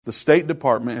The State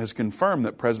Department has confirmed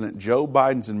that President Joe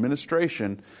Biden's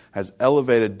administration has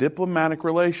elevated diplomatic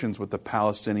relations with the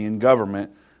Palestinian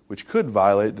government, which could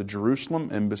violate the Jerusalem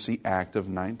Embassy Act of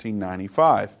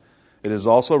 1995. It is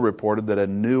also reported that a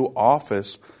new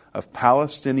Office of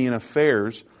Palestinian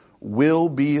Affairs will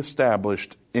be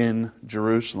established in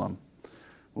Jerusalem.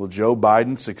 Will Joe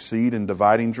Biden succeed in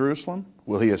dividing Jerusalem?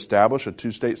 Will he establish a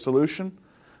two-state solution?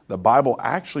 The Bible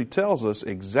actually tells us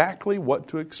exactly what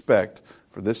to expect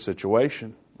for this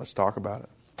situation. Let's talk about it.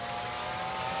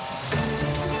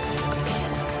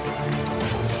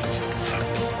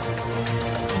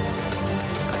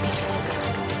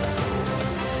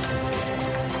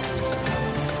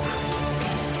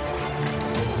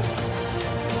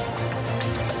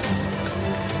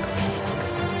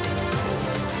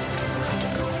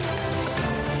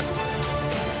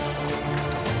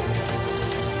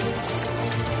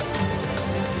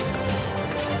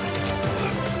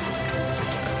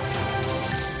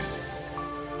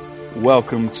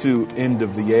 Welcome to End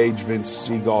of the Age. Vince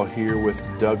Stegall here with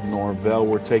Doug Norvell.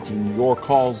 We're taking your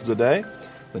calls today.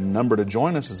 The number to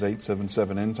join us is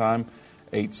 877-END-TIME,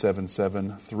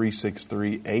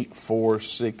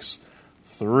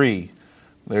 877-363-8463.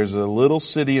 There's a little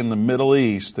city in the Middle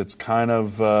East that's kind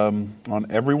of on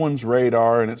everyone's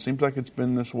radar, and it seems like it's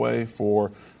been this way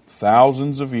for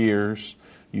thousands of years.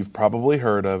 You've probably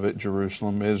heard of it,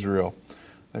 Jerusalem, Israel.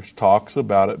 There's talks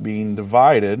about it being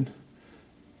divided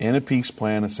in a peace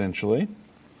plan, essentially,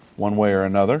 one way or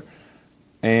another.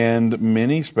 And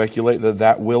many speculate that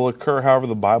that will occur. However,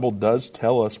 the Bible does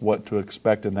tell us what to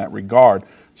expect in that regard.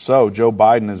 So Joe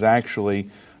Biden is actually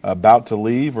about to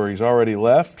leave, or he's already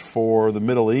left, for the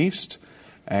Middle East.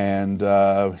 And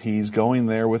he's going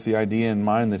there with the idea in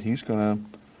mind that he's going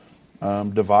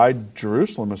to divide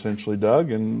Jerusalem, essentially,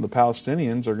 Doug. And the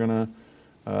Palestinians are going to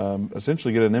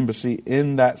essentially get an embassy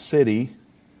in that city.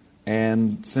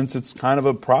 And since it's kind of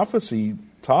a prophecy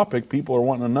topic, people are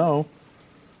wanting to know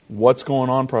what's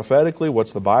going on prophetically,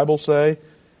 what's the Bible say?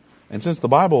 And since the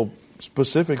Bible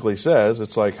specifically says,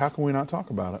 it's like, how can we not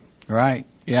talk about it? Right.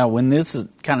 Yeah, when this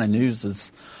kind of news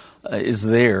is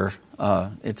there,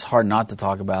 it's hard not to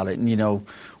talk about it. And, you know,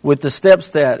 with the steps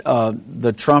that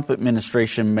the Trump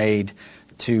administration made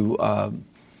to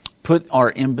put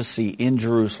our embassy in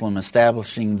Jerusalem,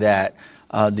 establishing that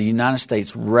the United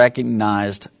States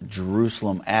recognized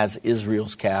Jerusalem as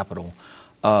Israel's capital.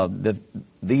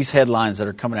 These headlines that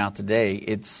are coming out today,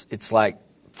 it's like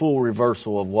full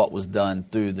reversal of what was done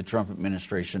through the Trump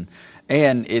administration,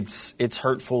 and it's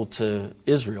hurtful to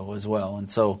Israel as well.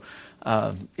 And so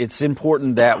it's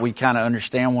important that we kind of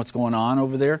understand what's going on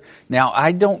over there. Now,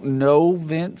 I don't know,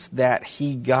 Vince, that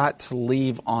he got to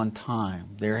leave on time.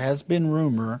 There has been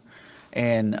rumor,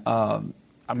 and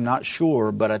I'm not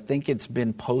sure, but I think it's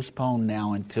been postponed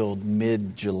now until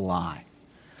mid-July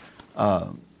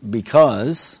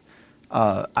because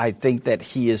I think that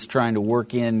he is trying to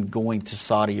work in going to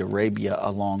Saudi Arabia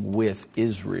along with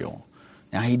Israel.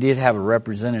 Now, he did have a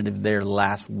representative there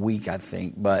last week, I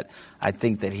think, but I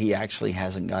think that he actually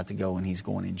hasn't got to go, and he's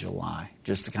going in July,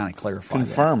 just to kind of clarify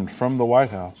Confirmed that. From the White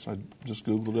House. I just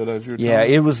Googled it as you were telling me. Yeah,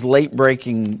 it was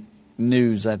late-breaking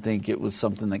news. I think it was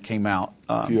something that came out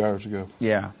a few hours ago.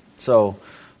 Yeah. So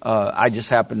I just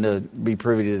happened to be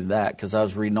privy to that because I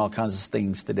was reading all kinds of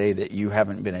things today that you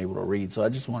haven't been able to read. So I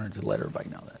just wanted to let everybody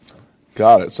know that. So.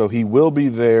 Got it. So he will be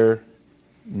there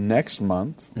next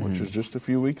month, which is just a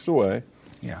few weeks away.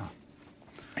 Yeah.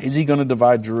 Is he going to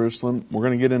divide Jerusalem? We're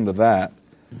going to get into that.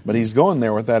 But he's going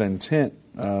there with that intent,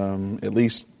 at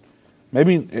least.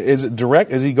 Maybe, is it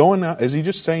direct? Is he going out? Is he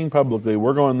just saying publicly,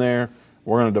 we're going there,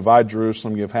 we're going to divide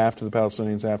Jerusalem, give half to the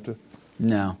Palestinians, half to?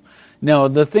 No,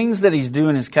 the things that he's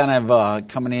doing is kind of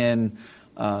coming in,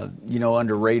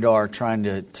 under radar, trying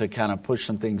to kind of push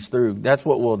some things through. That's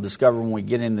what we'll discover when we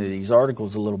get into these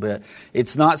articles a little bit.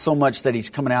 It's not so much that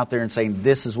he's coming out there and saying,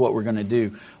 this is what we're going to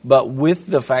do. But with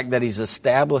the fact that he's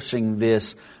establishing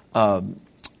this,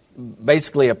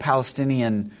 basically a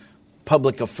Palestinian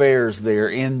public affairs there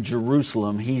in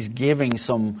Jerusalem, he's giving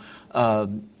some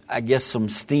some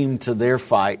steam to their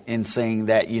fight in saying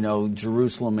that,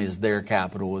 Jerusalem is their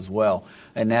capital as well.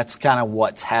 And that's kind of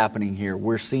what's happening here.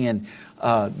 We're seeing,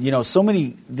 so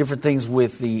many different things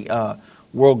with the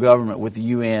world government, with the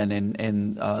UN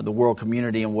and the world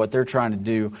community, and what they're trying to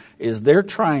do is they're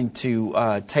trying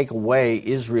to take away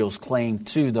Israel's claim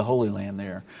to the Holy Land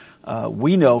there.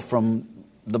 We know from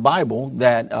the Bible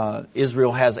that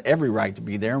Israel has every right to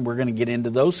be there, and we're going to get into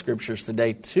those scriptures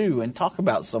today too and talk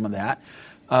about some of that.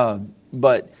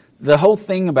 But the whole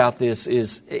thing about this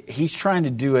is he's trying to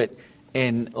do it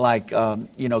and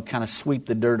kind of sweep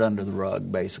the dirt under the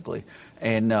rug, basically.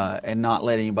 and not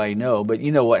let anybody know. But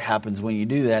you know what happens when you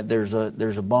do that? There's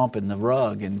a bump in the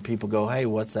rug, and people go, "Hey,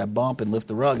 what's that bump?" and lift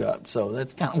the rug up. So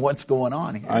that's kind of what's going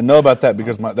on here. I know about that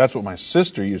because that's what my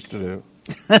sister used to do.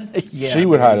 Yeah, she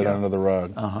would hide it under the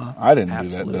rug. I didn't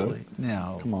Absolutely. do that, though.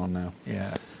 No. Come on now.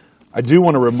 Yeah. I do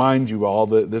want to remind you all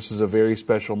that this is a very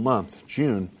special month,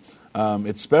 June.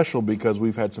 It's special because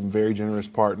we've had some very generous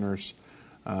partners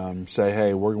say,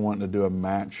 hey, we're wanting to do a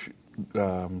match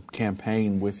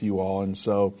campaign with you all. And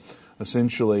so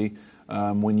essentially,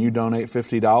 when you donate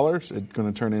 $50, it's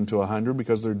going to turn into $100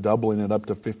 because they're doubling it up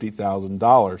to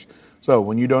 $50,000. So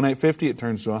when you donate $50, it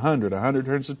turns to $100. $100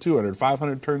 turns to $200.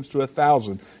 $500 turns to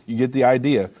 $1,000. You get the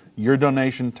idea. Your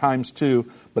donation times 2,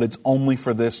 but it's only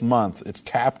for this month. It's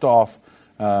capped off.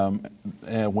 And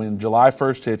when July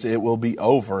 1st hits, it will be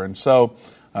over. And so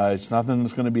it's nothing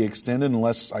that's going to be extended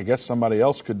unless, I guess, somebody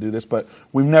else could do this. But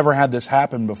we've never had this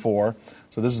happen before.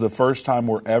 So this is the first time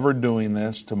we're ever doing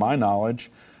this, to my knowledge.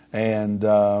 And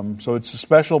so it's a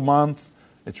special month.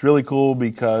 It's really cool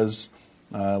because,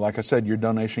 like I said, your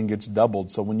donation gets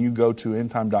doubled. So when you go to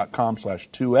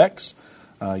endtime.com/2X,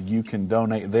 you can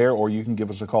donate there, or you can give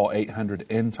us a call,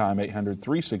 800-END-TIME,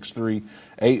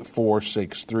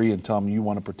 800-363-8463, and tell them you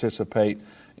want to participate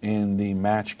in the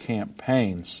match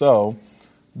campaign. So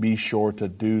be sure to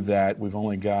do that. We've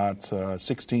only got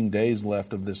 16 days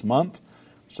left of this month,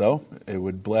 so it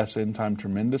would bless End Time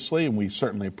tremendously, and we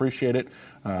certainly appreciate it.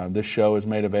 This show is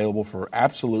made available for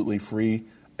absolutely free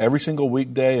every single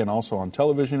weekday, and also on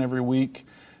television every week,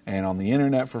 and on the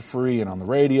internet for free, and on the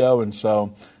radio, and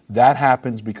so that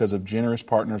happens because of generous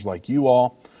partners like you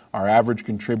all. Our average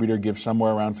contributor gives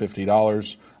somewhere around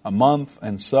 $50 a month.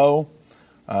 And so,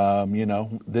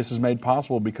 this is made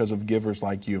possible because of givers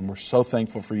like you. And we're so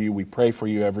thankful for you. We pray for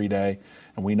you every day.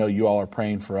 And we know you all are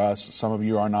praying for us. Some of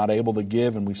you are not able to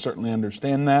give, and we certainly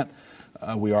understand that.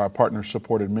 We are a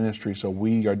partner-supported ministry, so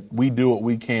we do what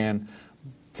we can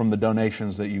from the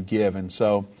donations that you give. And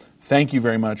so thank you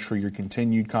very much for your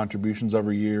continued contributions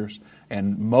over years,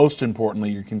 and most importantly,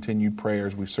 your continued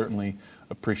prayers. We certainly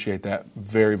appreciate that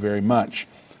very, very much.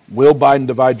 Will Biden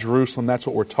divide Jerusalem? That's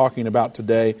what we're talking about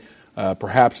today.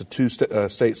 Perhaps a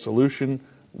two-state solution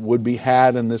would be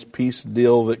had in this peace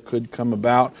deal that could come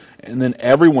about. And then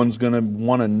everyone's going to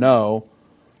want to know,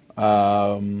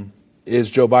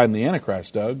 is Joe Biden the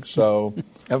Antichrist, Doug? So,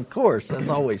 of course, that's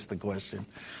always the question.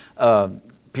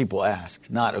 People ask.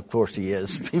 Not, of course he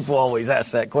is. People always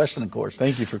ask that question, of course.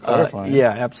 Thank you for clarifying. Yeah,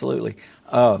 absolutely.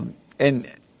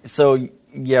 And so,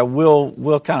 yeah,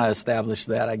 we'll kind of establish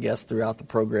that, I guess, throughout the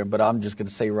program. But I'm just going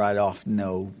to say right off,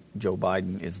 no, Joe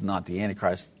Biden is not the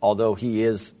Antichrist. Although he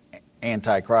is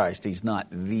Antichrist, he's not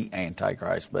the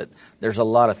Antichrist. But there's a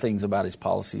lot of things about his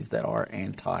policies that are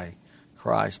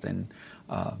Antichrist. And,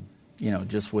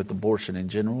 just with abortion in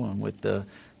general and with the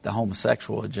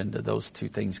homosexual agenda, those two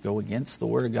things go against the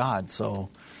Word of God. So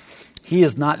he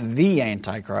is not the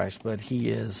Antichrist, but he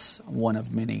is one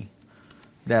of many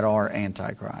that are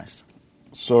Antichrist.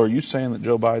 So are you saying that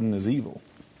Joe Biden is evil?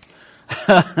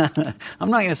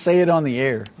 I'm not going to say it on the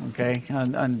air, okay?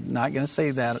 I'm not going to say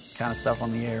that kind of stuff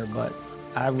on the air, but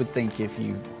I would think if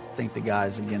you think the guy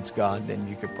is against God, then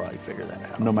you could probably figure that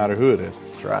out. No matter who it is.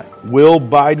 That's right. Will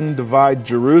Biden divide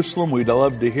Jerusalem? We'd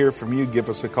love to hear from you. Give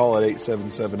us a call at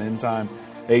 877-END-TIME,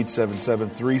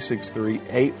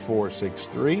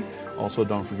 877-363-8463. Also,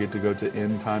 don't forget to go to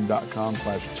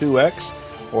endtime.com/2X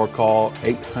or call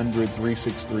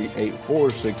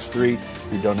 800-363-8463.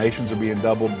 Your donations are being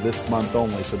doubled this month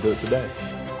only, so do it today.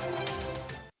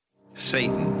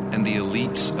 Satan and the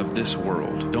elites of this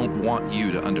world don't want you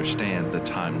to understand the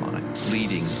timeline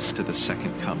leading to the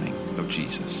second coming of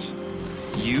Jesus.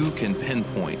 You can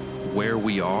pinpoint where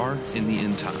we are in the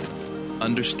end time,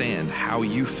 understand how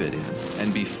you fit in,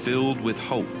 and be filled with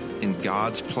hope in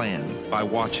God's plan by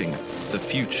watching The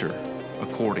Future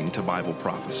According to Bible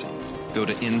Prophecy. Go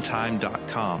to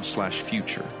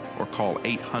endtime.com/future or call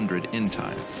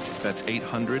 800-END-TIME. That's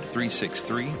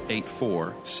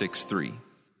 800-363-8463.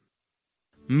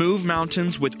 Move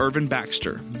Mountains with Irvin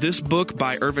Baxter. This book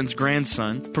by Irvin's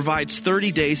grandson provides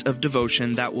 30 days of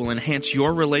devotion that will enhance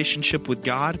your relationship with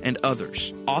God and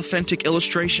others. Authentic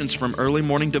illustrations from early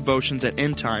morning devotions at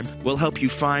End Time will help you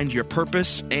find your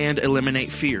purpose and eliminate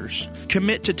fears.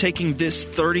 Commit to taking this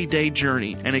 30-day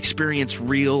journey and experience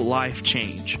real life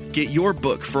change. Get your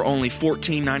book for only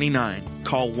 $14.99.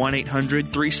 Call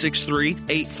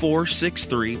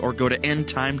 1-800-363-8463 or go to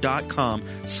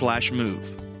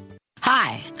endtime.com/move.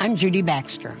 Hi, I'm Judy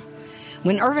Baxter.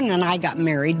 When Irvin and I got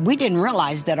married, we didn't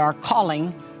realize that our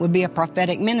calling would be a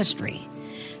prophetic ministry.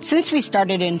 Since we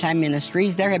started End Time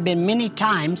Ministries, there have been many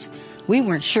times We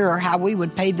weren't sure how we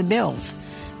would pay the bills,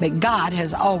 but God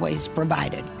has always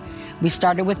provided. We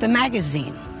started with a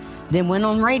magazine, then went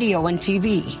on radio and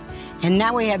TV, and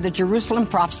now we have the Jerusalem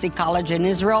Prophecy College in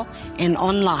Israel and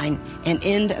online and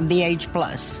End of the Age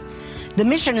Plus. The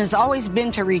mission has always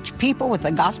been to reach people with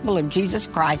the gospel of Jesus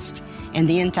Christ and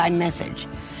the end-time message.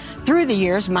 Through the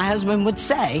years, my husband would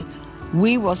say,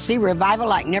 we will see revival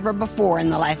like never before in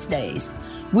the last days.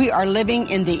 We are living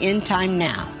in the end time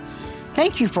now.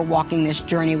 Thank you for walking this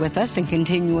journey with us and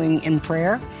continuing in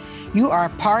prayer. You are a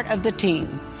part of the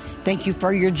team. Thank you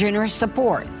for your generous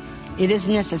support. It is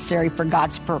necessary for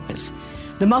God's purpose.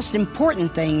 The most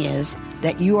important thing is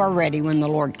that you are ready when the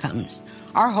Lord comes.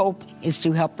 Our hope is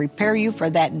to help prepare you for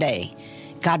that day.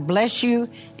 God bless you,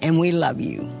 and we love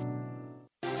you.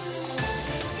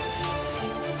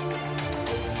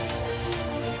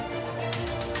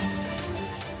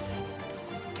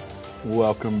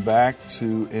 Welcome back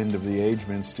to End of the Age.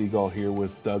 Vince Stegall here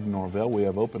with Doug Norvell. We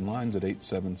have open lines at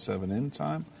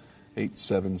 877-END-TIME,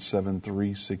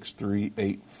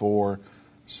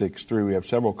 877-363-8463. We have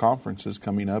several conferences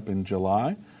coming up in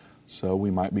July, so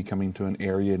we might be coming to an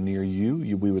area near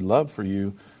you. We would love for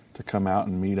you to come out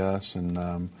and meet us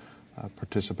and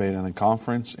participate in a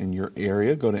conference in your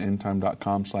area. Go to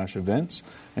endtime.com/events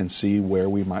and see where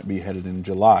we might be headed in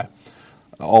July.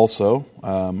 Also,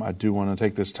 I do want to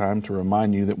take this time to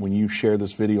remind you that when you share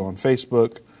this video on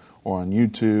Facebook or on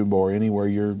YouTube or anywhere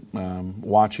you're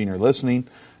watching or listening,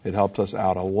 it helps us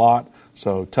out a lot.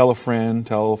 So tell a friend,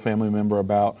 tell a family member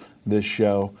about this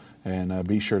show, and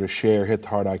be sure to share, hit the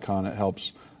heart icon. It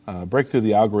helps break through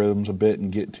the algorithms a bit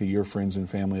and get to your friends and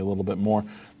family a little bit more.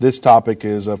 This topic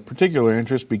is of particular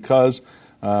interest because,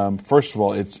 first of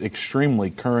all, it's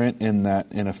extremely current in that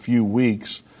in a few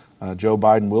weeks, Joe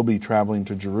Biden will be traveling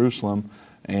to Jerusalem,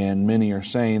 and many are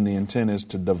saying the intent is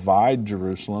to divide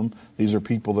Jerusalem. These are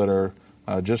people that are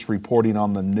just reporting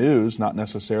on the news, not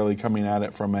necessarily coming at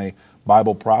it from a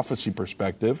Bible prophecy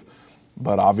perspective.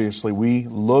 But obviously we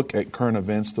look at current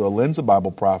events through a lens of Bible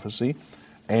prophecy,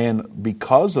 and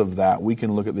because of that, we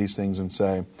can look at these things and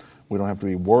say, we don't have to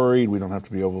be worried, we don't have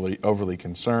to be overly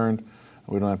concerned,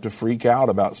 we don't have to freak out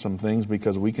about some things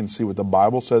because we can see what the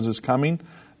Bible says is coming,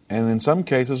 and in some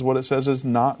cases what it says is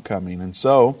not coming. And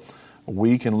so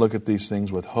we can look at these things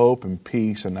with hope and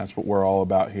peace, and that's what we're all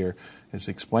about here, is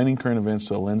explaining current events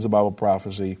to a lens of Bible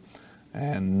prophecy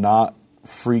and not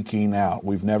freaking out.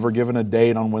 We've never given a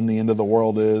date on when the end of the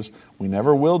world is. We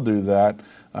never will do that.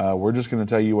 We're just going to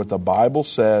tell you what the Bible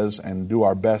says and do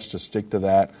our best to stick to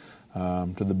that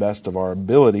to the best of our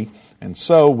ability. And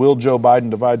so, will Joe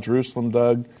Biden divide Jerusalem,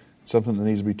 Doug? It's something that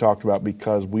needs to be talked about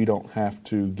because we don't have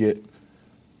to get,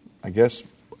 I guess,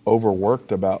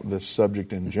 overworked about this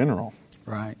subject in general.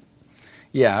 Right.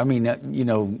 Yeah, I mean,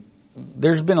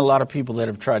 there's been a lot of people that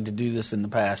have tried to do this in the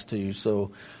past too,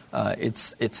 so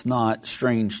it's not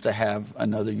strange to have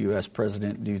another U.S.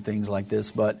 president do things like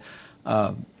this. But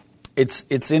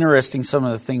it's interesting some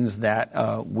of the things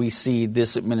that we see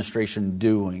this administration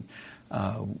doing.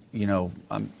 Don't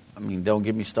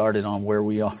get me started on where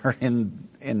we are in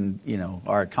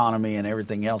our economy and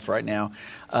everything else right now.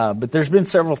 But there's been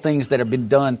several things that have been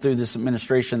done through this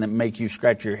administration that make you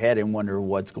scratch your head and wonder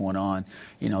what's going on.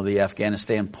 The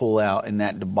Afghanistan pullout and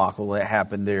that debacle that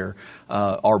happened there,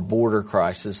 our border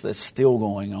crisis that's still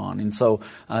going on. And so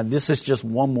this is just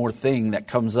one more thing that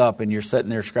comes up and you're sitting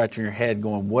there scratching your head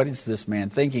going, what is this man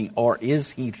thinking? Or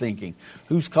is he thinking?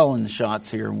 Who's calling the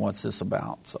shots here and what's this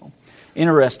about? So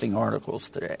interesting articles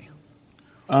today.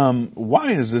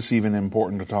 Why is this even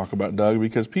important to talk about, Doug?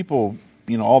 Because people,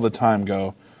 all the time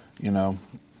go,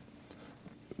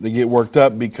 they get worked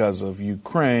up because of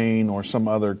Ukraine or some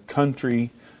other country,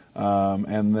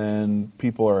 and then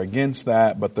people are against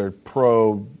that, but they're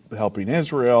pro helping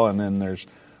Israel, and then there's,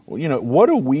 what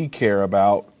do we care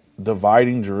about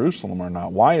dividing Jerusalem or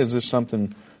not? Why is this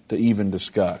something to even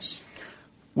discuss?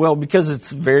 Well, because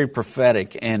it's very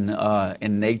prophetic in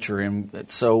nature, and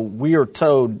so we are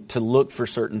told to look for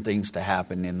certain things to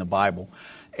happen in the Bible.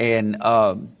 And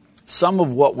some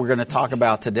of what we're going to talk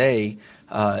about today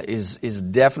is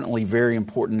definitely very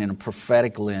important in a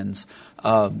prophetic lens.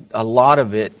 A lot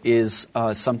of it is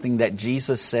something that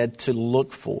Jesus said to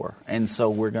look for, and so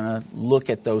we're going to look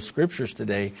at those scriptures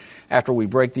today. After we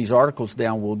break these articles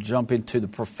down, we'll jump into the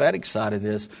prophetic side of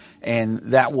this, and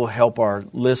that will help our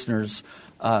listeners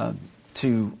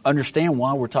to understand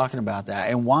why we're talking about that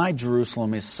and why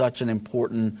Jerusalem is such an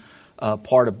important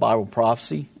part of Bible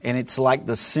prophecy. And it's like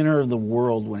the center of the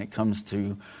world when it comes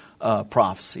to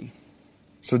prophecy.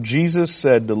 So Jesus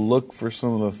said to look for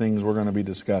some of the things we're going to be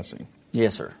discussing.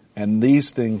 Yes, sir. And these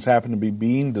things happen to be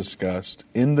being discussed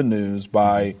in the news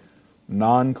by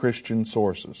non-Christian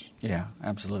sources. Yeah,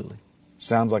 absolutely.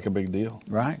 Sounds like a big deal.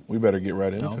 Right. We better get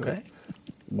right into it. Okay.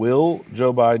 Will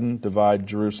Joe Biden divide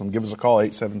Jerusalem? Give us a call,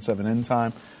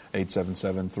 877-END-TIME,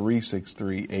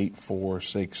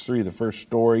 877-363-8463. The first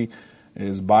story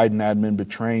is Biden admin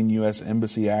betraying U.S.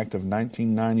 Embassy Act of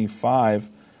 1995.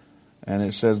 And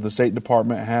it says the State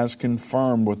Department has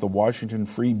confirmed with the Washington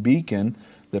Free Beacon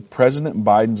that President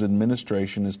Biden's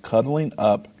administration is cuddling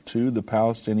up to the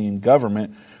Palestinian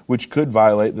government, which could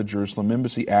violate the Jerusalem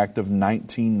Embassy Act of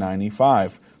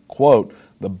 1995. Quote,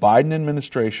 the Biden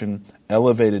administration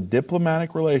elevated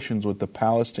diplomatic relations with the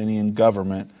Palestinian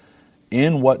government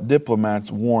in what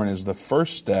diplomats warn is the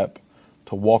first step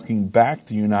to walking back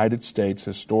the United States'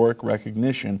 historic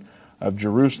recognition of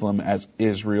Jerusalem as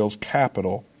Israel's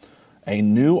capital. A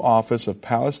new Office of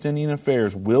Palestinian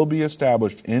Affairs will be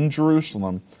established in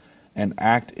Jerusalem and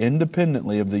act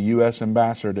independently of the U.S.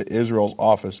 ambassador to Israel's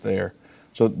office there.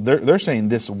 So they're saying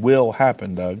this will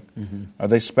happen, Doug. Mm-hmm. Are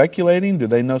they speculating? Do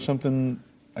they know something,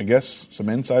 I guess, some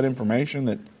inside information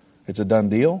that it's a done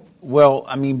deal? Well,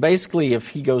 I mean, basically, if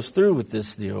he goes through with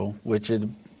this deal, which it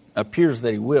appears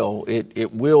that he will,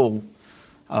 it will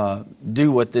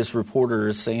do what this reporter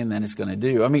is saying that it's going to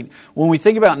do. I mean, when we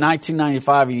think about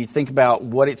 1995 and you think about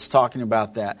what it's talking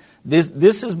about, that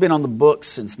this has been on the books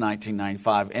since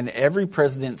 1995, and every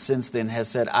president since then has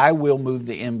said, I will move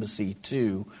the embassy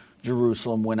to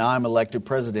Jerusalem when I'm elected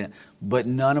president, but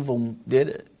none of them did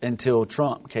it until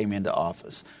Trump came into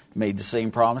office. Made the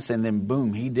same promise, and then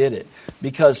boom, he did it.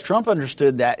 Because Trump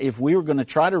understood that if we were going to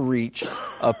try to reach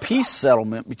a peace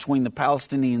settlement between the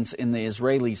Palestinians and the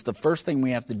Israelis, the first thing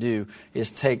we have to do is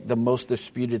take the most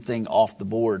disputed thing off the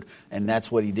board, and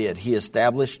that's what he did. He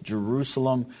established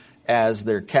Jerusalem as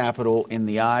their capital in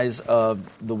the eyes of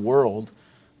the world.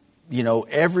 You know,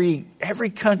 every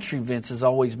country, Vince, has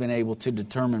always been able to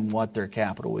determine what their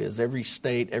capital is. Every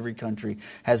state, every country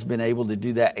has been able to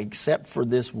do that except for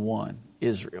this one,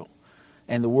 Israel.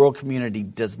 And the world community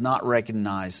does not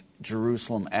recognize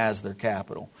Jerusalem as their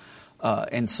capital.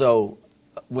 And so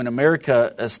when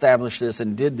America established this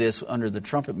and did this under the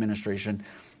Trump administration,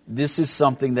 this is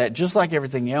something that, just like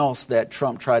everything else that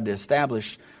Trump tried to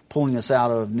establish, pulling us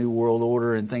out of New World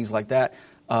Order and things like that,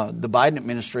 the Biden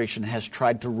administration has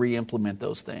tried to re-implement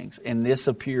those things. And this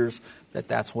appears that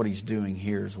that's what he's doing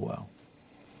here as well.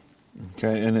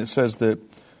 Okay, and it says that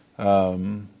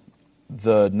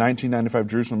the 1995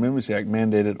 Jerusalem Embassy Act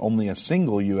mandated only a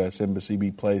single U.S. embassy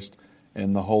be placed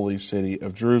in the holy city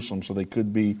of Jerusalem. So they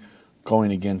could be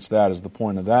going against that is the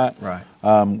point of that. Right.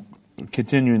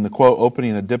 Continuing the quote,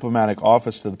 opening a diplomatic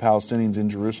office to the Palestinians in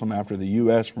Jerusalem after the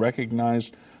U.S.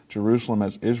 recognized Jerusalem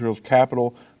as Israel's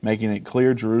capital, making it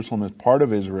clear Jerusalem is part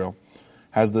of Israel,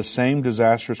 has the same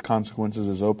disastrous consequences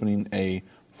as opening a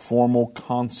formal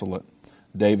consulate.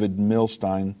 David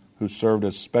Milstein, who served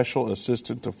as special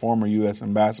assistant to former U.S.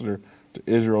 Ambassador to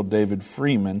Israel David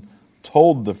Freeman,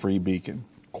 told the Free Beacon,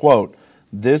 quote,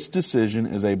 this decision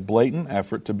is a blatant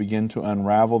effort to begin to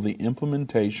unravel the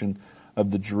implementation of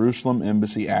the Jerusalem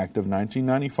Embassy Act of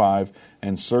 1995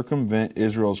 and circumvent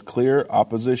Israel's clear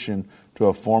opposition to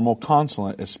a formal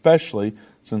consulate, especially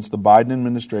since the Biden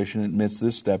administration admits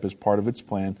this step is part of its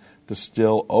plan to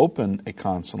still open a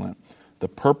consulate. The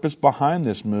purpose behind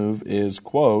this move is,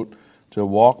 quote, to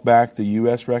walk back the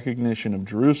U.S. recognition of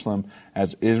Jerusalem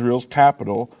as Israel's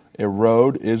capital,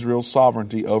 erode Israel's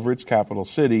sovereignty over its capital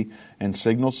city, and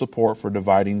signal support for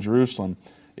dividing Jerusalem.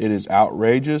 It is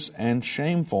outrageous and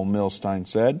shameful, Milstein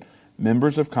said.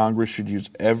 Members of Congress should use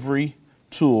every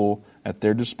tool at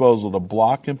their disposal to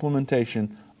block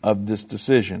implementation of this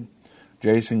decision.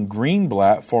 Jason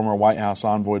Greenblatt, former White House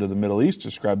envoy to the Middle East,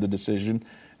 described the decision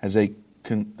as a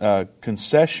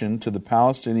concession to the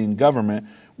Palestinian government,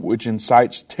 which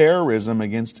incites terrorism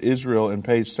against Israel and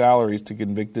pays salaries to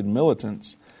convicted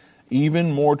militants.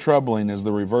 Even more troubling is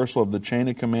the reversal of the chain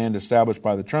of command established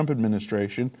by the Trump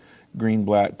administration,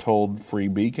 Greenblatt told Free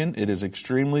Beacon. It is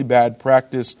extremely bad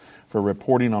practice for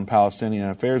reporting on Palestinian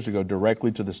affairs to go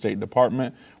directly to the State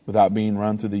Department without being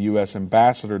run through the U.S.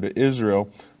 ambassador to Israel.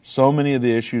 So many of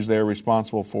the issues they are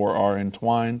responsible for are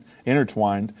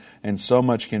intertwined, and so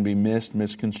much can be missed,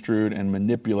 misconstrued, and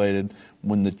manipulated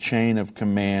when the chain of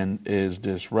command is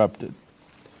disrupted.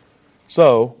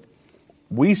 So,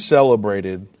 we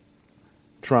celebrated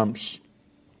Trump's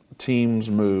team's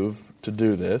move to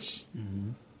do this.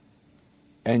 Mm-hmm.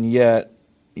 And yet,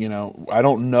 you know, I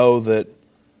don't know that,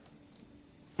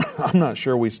 I'm not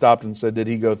sure we stopped and said, did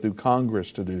he go through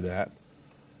Congress to do that?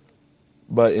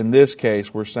 But in this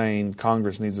case, we're saying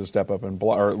Congress needs to step up and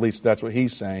block, or at least that's what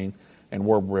he's saying, and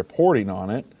we're reporting on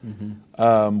it.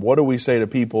 Mm-hmm. What do we say to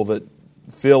people that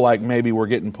feel like maybe we're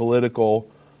getting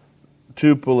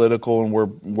too political, and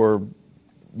we're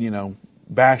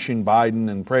bashing Biden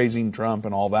and praising Trump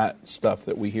and all that stuff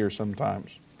that we hear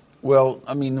sometimes? Well,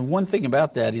 I mean, the one thing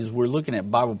about that is we're looking at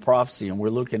Bible prophecy, and we're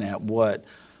looking at what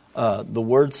the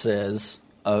Word says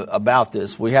about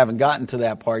this. We haven't gotten to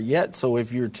that part yet, so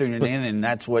if you're tuning in and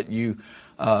that's what you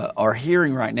are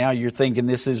hearing right now, you're thinking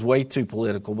this is way too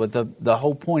political. But the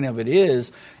whole point of it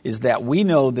is that we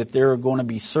know that there are going to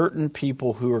be certain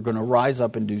people who are going to rise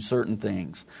up and do certain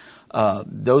things.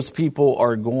 Those people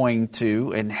are going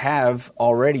to, and have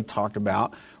already talked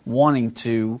about, wanting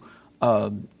to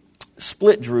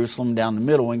split Jerusalem down the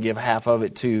middle and give half of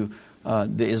it to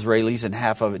the Israelis and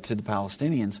half of it to the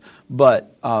Palestinians.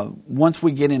 But once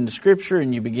we get into Scripture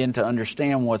and you begin to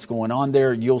understand what's going on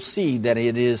there, you'll see that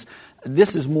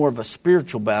this is more of a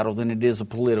spiritual battle than it is a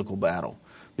political battle,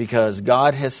 because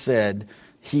God has said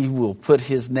He will put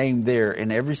His name there,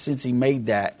 and ever since He made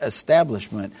that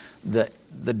establishment, the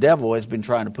devil has been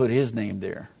trying to put his name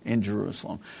there in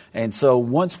Jerusalem. And so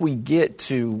once we get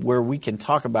to where we can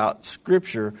talk about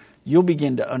Scripture, you'll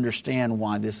begin to understand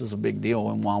why this is a big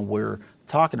deal and why we're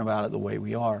talking about it the way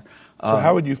we are. So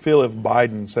how would you feel if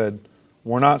Biden said,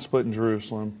 we're not splitting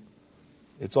Jerusalem,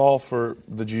 it's all for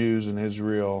the Jews and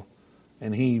Israel,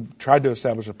 and he tried to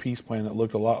establish a peace plan that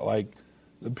looked a lot like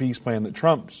the peace plan that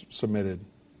Trump submitted?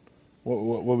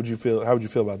 What would you feel? How would you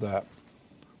feel about that?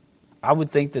 I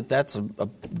would think that that's a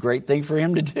great thing for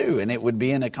him to do, and it would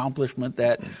be an accomplishment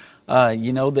that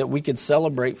that we could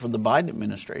celebrate for the Biden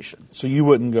administration. So you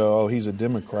wouldn't go, oh, he's a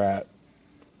Democrat,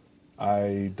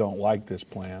 I don't like this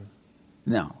plan?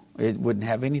 No, it wouldn't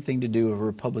have anything to do with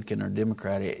Republican or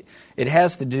Democrat. It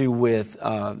has to do with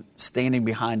standing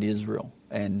behind Israel,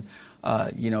 and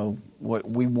what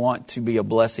we want to be a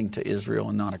blessing to Israel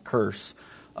and not a curse.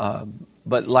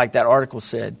 But like that article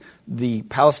said, the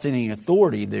Palestinian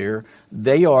Authority there,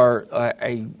 they are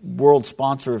a world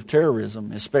sponsor of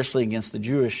terrorism, especially against the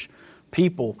Jewish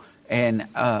people, and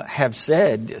have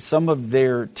said, some of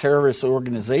their terrorist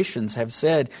organizations have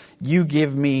said, you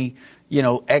give me,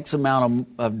 X amount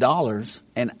of dollars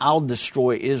and I'll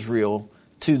destroy Israel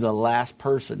to the last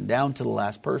person, down to the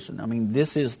last person. I mean,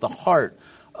 this is the heart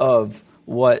of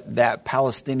what that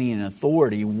Palestinian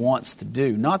Authority wants to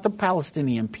do. Not the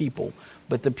Palestinian people,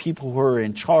 but the people who are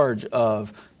in charge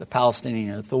of the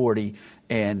Palestinian Authority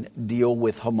and deal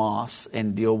with Hamas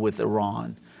and deal with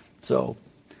Iran. So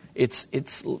it's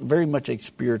very much a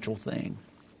spiritual thing.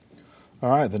 All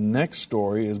right, the next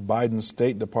story is Biden's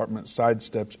State Department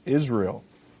sidesteps Israel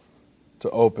to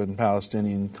open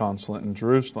Palestinian consulate in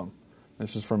Jerusalem.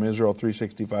 This is from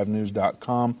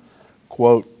Israel365news.com.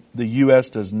 Quote, the U.S.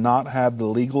 does not have the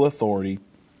legal authority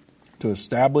to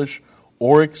establish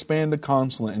or expand a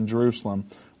consulate in Jerusalem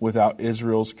without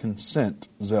Israel's consent,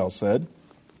 Zell said.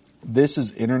 This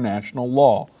is international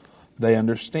law. They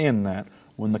understand that.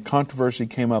 When the controversy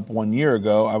came up 1 year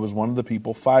ago, I was one of the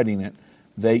people fighting it.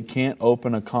 They can't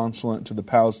open a consulate to the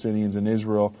Palestinians in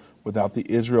Israel without the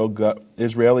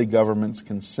Israeli government's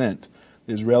consent.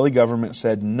 The Israeli government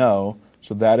said no,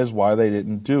 so that is why they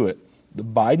didn't do it. The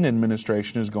Biden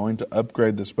administration is going to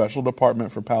upgrade the Special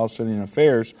Department for Palestinian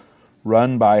Affairs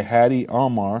run by Hadi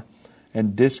Omar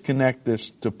and disconnect this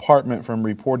department from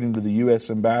reporting to the U.S.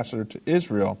 ambassador to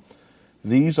Israel.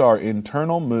 These are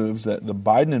internal moves that the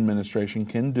Biden administration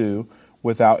can do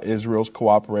without Israel's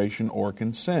cooperation or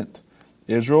consent.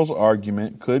 Israel's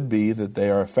argument could be that they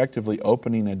are effectively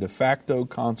opening a de facto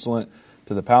consulate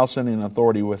to the Palestinian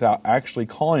Authority without actually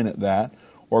calling it that,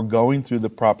 or going through the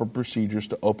proper procedures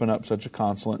to open up such a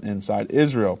consulate inside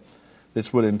Israel.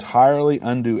 This would entirely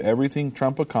undo everything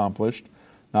Trump accomplished.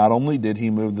 Not only did he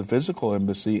move the physical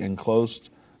embassy and closed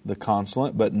the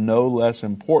consulate, but no less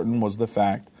important was the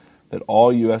fact that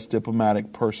all U.S.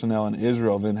 diplomatic personnel in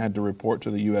Israel then had to report to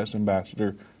the U.S.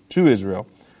 ambassador to Israel.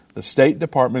 The State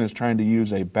Department is trying to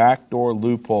use a backdoor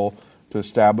loophole to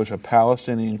establish a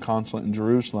Palestinian consulate in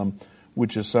Jerusalem,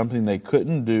 which is something they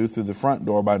couldn't do through the front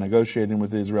door by negotiating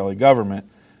with the Israeli government.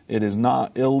 It is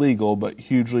not illegal, but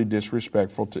hugely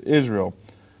disrespectful to Israel.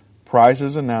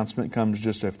 Price's announcement comes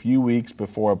just a few weeks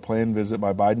before a planned visit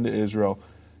by Biden to Israel.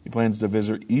 He plans to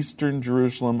visit eastern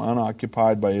Jerusalem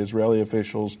unoccupied by Israeli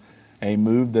officials, a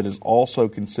move that is also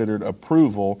considered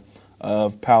approval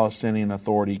of Palestinian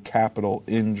Authority capital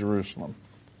in Jerusalem.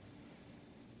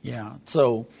 Yeah,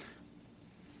 so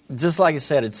just like I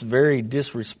said, it's very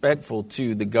disrespectful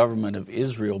to the government of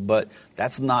Israel, but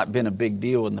that's not been a big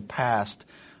deal in the past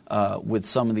with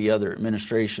some of the other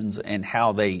administrations and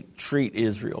how they treat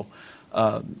Israel.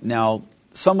 Now,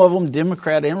 some of them,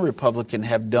 Democrat and Republican,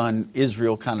 have done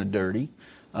Israel kind of dirty.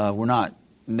 We're not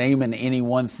naming any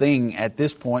one thing at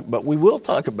this point, but we will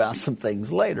talk about some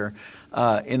things later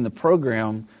in the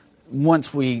program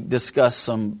once we discuss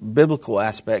some biblical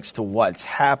aspects to what's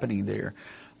happening there.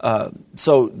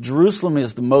 So Jerusalem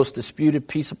is the most disputed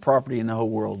piece of property in the whole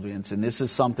world, Vince. And this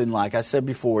is something, like I said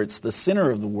before, it's the center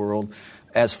of the world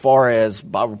as far as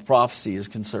Bible prophecy is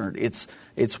concerned.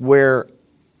 It's where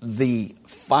the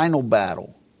final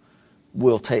battle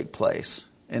will take place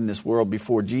in this world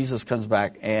before Jesus comes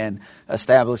back and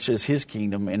establishes his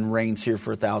kingdom and reigns here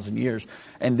for 1,000 years.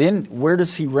 And then where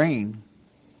does he reign?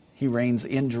 He reigns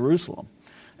in Jerusalem.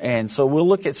 And so we'll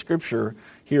look at Scripture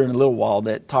here in a little while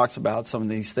that talks about some of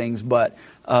these things. But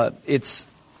it's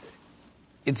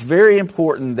very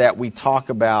important that we talk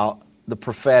about the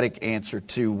prophetic answer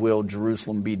to, will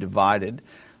Jerusalem be divided?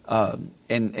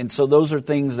 And so those are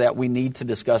things that we need to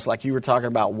discuss. Like you were talking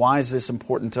about, why is this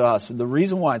important to us? The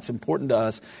reason why it's important to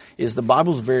us is the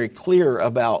Bible's very clear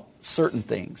about certain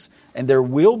things. And there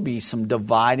will be some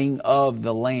dividing of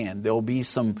the land. There will be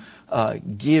some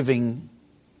giving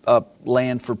up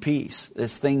land for peace.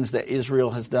 It's things that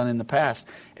Israel has done in the past.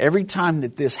 Every time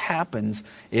that this happens,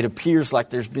 it appears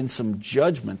like there's been some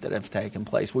judgment that have taken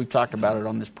place. We've talked about it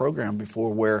on this program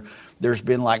before, where there's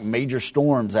been like major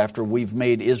storms after we've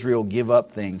made Israel give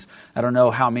up things. I don't know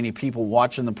how many people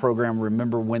watching the program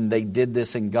remember when they did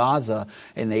this in Gaza,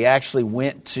 and they actually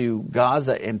went to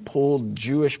Gaza and pulled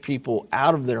Jewish people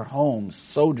out of their homes,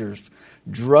 soldiers,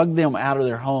 drugged them out of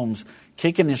their homes,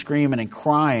 kicking and screaming and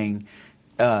crying,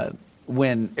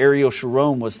 when Ariel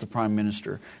Sharon was the prime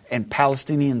minister. And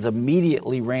Palestinians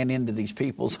immediately ran into these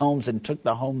people's homes and took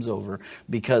the homes over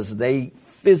because they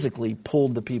physically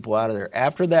pulled the people out of there.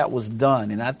 After that was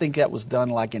done, and I think that was done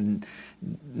like in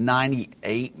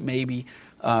 98 maybe,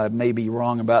 may be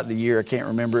wrong about the year, I can't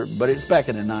remember, but it's back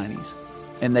in the 90s.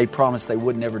 And they promised they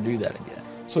would never do that again.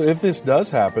 So if this does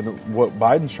happen, what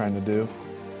Biden's trying to do,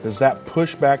 does that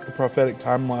push back the prophetic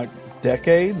timeline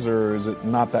decades, or is it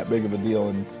not that big of a deal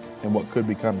in what could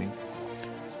be coming?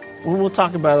 Well, we'll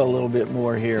talk about it a little bit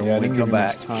more here when we come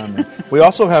back. We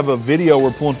also have a video we're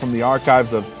pulling from the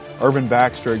archives of Irvin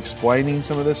Baxter explaining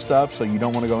some of this stuff, so you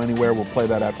don't want to go anywhere. We'll play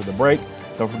that after the break.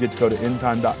 Don't forget to go to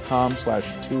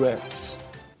endtime.com/2x.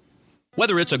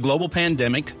 Whether it's a global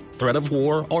pandemic, threat of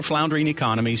war, or floundering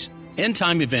economies, end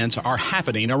time events are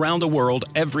happening around the world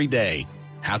every day.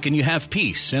 How can you have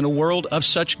peace in a world of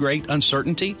such great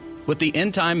uncertainty? With the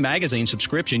End Time magazine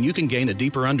subscription, you can gain a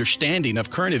deeper understanding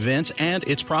of current events and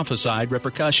its prophesied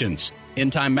repercussions.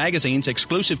 End Time magazine's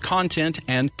exclusive content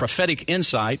and prophetic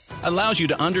insight allows you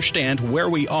to understand where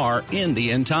we are in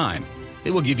the end time.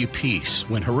 It will give you peace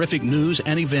when horrific news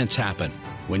and events happen.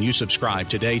 When you subscribe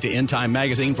today to End Time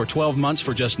magazine for 12 months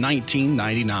for just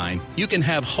 $19.99, you can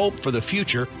have hope for the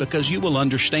future because you will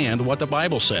understand what the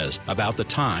Bible says about the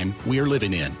time we are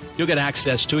living in. You'll get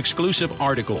access to exclusive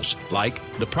articles like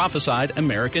the Prophesied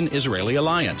American-Israeli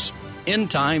Alliance,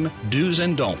 End Time Do's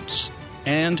and Don'ts,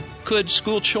 and Could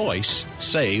School Choice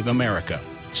Save America?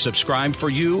 Subscribe for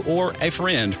you or a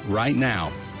friend right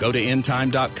now. Go to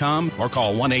endtime.com or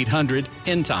call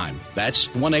 1-800-END-TIME. That's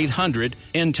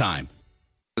 1-800-END-TIME.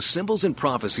 The symbols and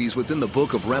prophecies within the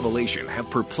book of Revelation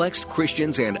have perplexed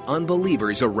Christians and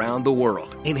unbelievers around the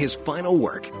world. In his final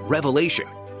work, Revelation,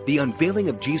 The Unveiling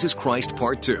of Jesus Christ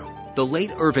Part 2, the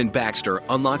late Irvin Baxter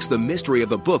unlocks the mystery of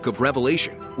the book of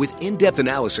Revelation with in-depth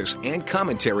analysis and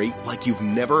commentary like you've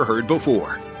never heard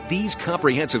before. These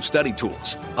comprehensive study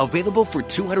tools, available for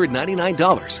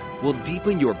 $299, will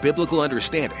deepen your biblical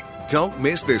understanding. Don't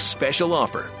miss this special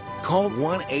offer. Call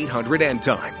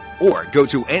 1-800-END-TIME or go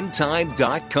to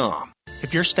endtime.com.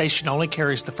 If your station only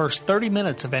carries the first 30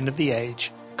 minutes of End of the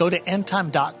Age, go to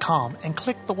endtime.com and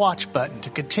click the watch button to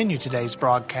continue today's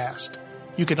broadcast.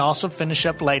 You can also finish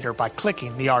up later by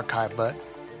clicking the archive button.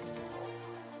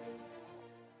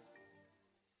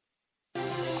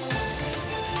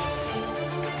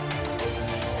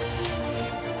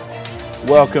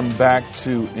 Welcome back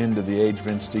to End of the Age.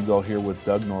 Vince Stegall here with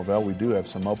Doug Norvell. We do have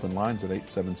some open lines at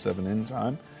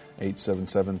 877-END-TIME,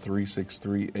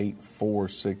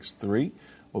 877-363-8463.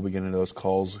 We'll be getting to those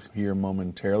calls here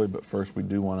momentarily, but first we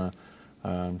do want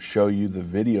to show you the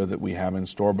video that we have in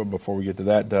store. But before we get to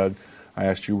that, Doug, I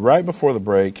asked you right before the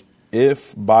break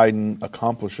if Biden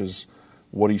accomplishes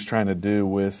what he's trying to do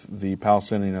with the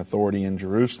Palestinian Authority in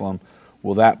Jerusalem,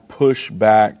 will that push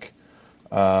back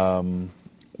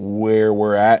where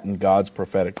we're at in God's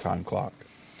prophetic time clock?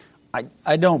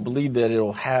 I don't believe that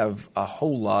it'll have a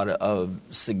whole lot of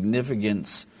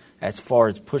significance as far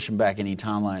as pushing back any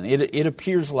timeline. It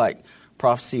appears like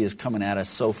prophecy is coming at us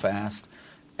so fast.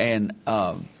 And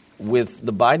with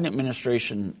the Biden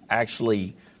administration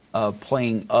actually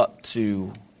playing up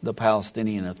to the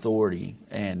Palestinian Authority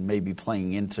and maybe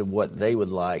playing into what they would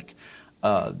like.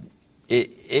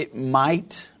 It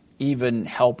might even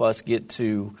help us get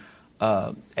to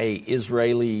a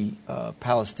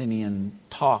Israeli-Palestinian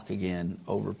talk again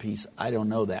over peace. I don't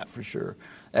know that for sure.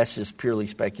 That's just purely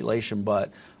speculation,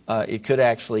 but it could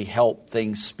actually help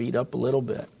things speed up a little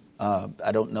bit.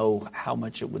 I don't know how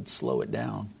much it would slow it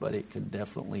down, but it could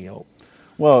definitely help.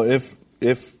 Well, if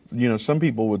some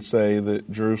people would say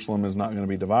that Jerusalem is not going to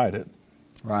be divided.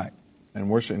 Right. And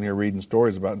we're sitting here reading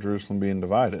stories about Jerusalem being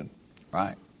divided.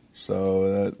 Right.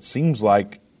 So it seems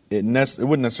like it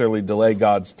wouldn't necessarily delay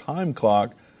God's time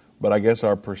clock, but I guess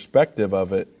our perspective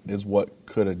of it is what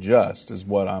could adjust, is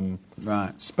what I'm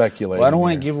speculating. Well, I don't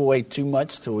want here. to give away too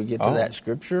much till we get to that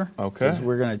scripture. Okay. Because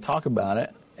we're going to talk about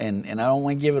it, and I don't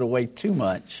want to give it away too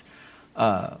much.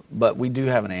 But we do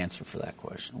have an answer for that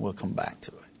question. We'll come back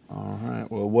to it. All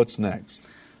right. Well, what's next?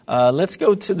 Let's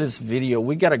go to this video.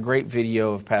 We got a great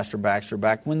video of Pastor Baxter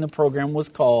back when the program was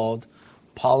called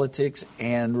Politics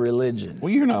and Religion.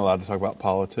 Well, you're not allowed to talk about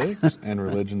politics and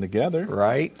religion together.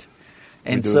 Right.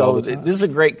 And so this is a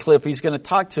great clip. He's going to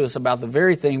talk to us about the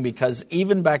very thing, because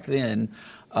even back then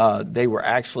they were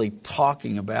actually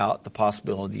talking about the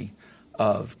possibility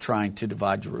of trying to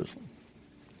divide Jerusalem.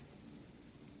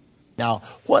 Now,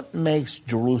 what makes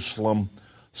Jerusalem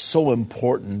so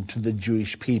important to the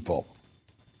Jewish people?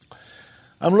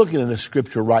 I'm looking at the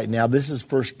scripture right now. This is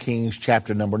 1 Kings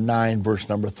chapter number 9, verse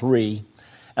number 3.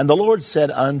 And the Lord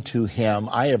said unto him,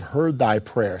 I have heard thy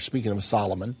prayer, speaking of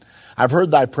Solomon, I've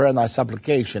heard thy prayer and thy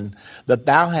supplication that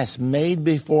thou hast made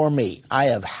before me. I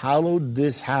have hallowed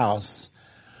this house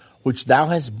which thou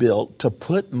hast built to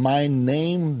put my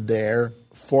name there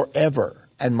forever,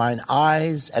 and mine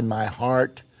eyes and my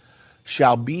heart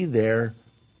shall be there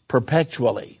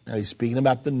perpetually. Now he's speaking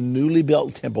about the newly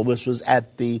built temple. This was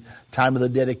at the time of the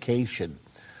dedication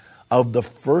of the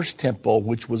first temple,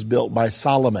 which was built by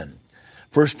Solomon.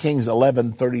 1 Kings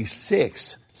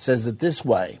 11:36 says it this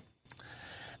way,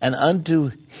 and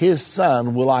unto his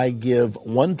son will I give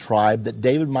one tribe, that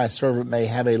David my servant may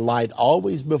have a light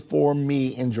always before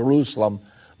me in Jerusalem,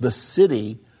 the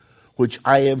city which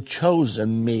I have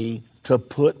chosen me to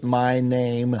put my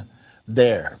name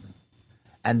there.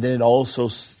 And then it also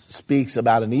speaks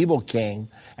about an evil king,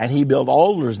 and he built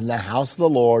altars in the house of the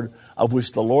Lord, of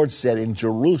which the Lord said, in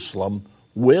Jerusalem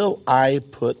will I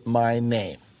put my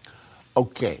name.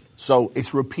 Okay, so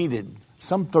it's repeated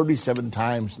some 37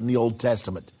 times in the Old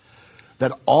Testament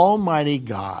that Almighty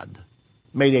God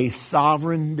made a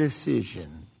sovereign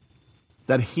decision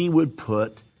that he would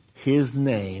put his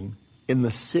name in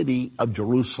the city of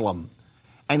Jerusalem.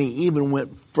 And he even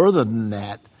went further than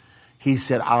that. He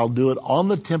said, I'll do it on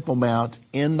the Temple Mount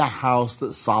in the house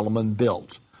that Solomon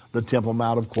built. The Temple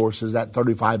Mount, of course, is at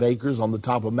 35 acres on the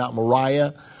top of Mount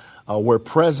Moriah, where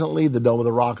presently the Dome of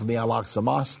the Rock and the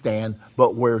Al-Aqsa stand,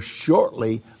 but where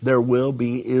shortly there will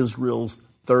be Israel's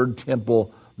third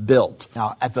temple built.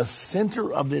 Now, at the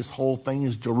center of this whole thing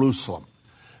is Jerusalem.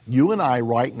 You and I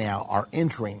right now are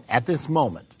entering, at this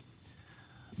moment,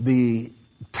 the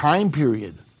time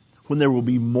period when there will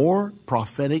be more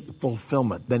prophetic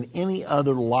fulfillment than any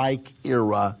other like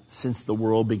era since the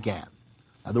world began.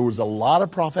 Now, there was a lot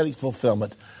of prophetic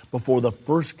fulfillment before the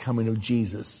first coming of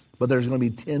Jesus, but there's going to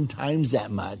be 10 times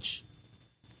that much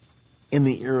in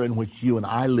the era in which you and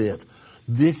I live.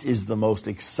 This is the most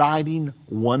exciting,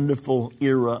 wonderful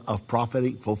era of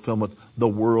prophetic fulfillment the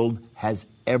world has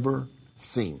ever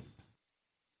seen.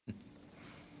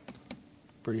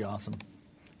 Pretty awesome.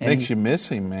 Makes you miss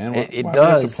him, man. It Why does. do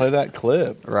we have to play that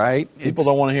clip? Right? People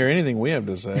don't want to hear anything we have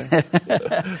to say.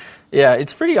 Yeah,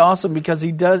 it's pretty awesome because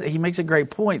he makes a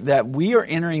great point that we are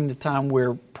entering the time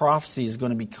where prophecy is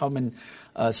going to be coming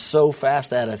so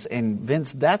fast at us. And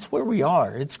Vince, that's where we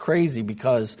are. It's crazy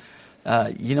because,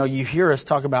 you hear us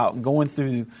talk about going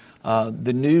through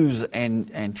the news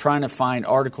and trying to find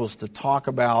articles to talk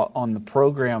about on the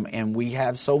program, and we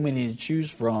have so many to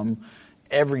choose from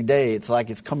every day. It's like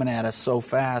it's coming at us so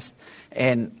fast.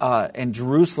 And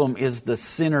Jerusalem is the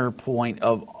center point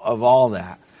of all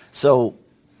that. So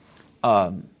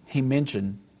he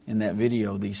mentioned in that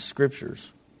video these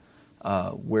scriptures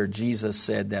where Jesus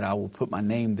said that I will put my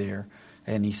name there.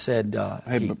 And he said...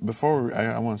 before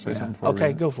I want to say something before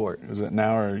Okay, go for it. Is it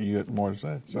now or you have more to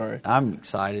say? Sorry. I'm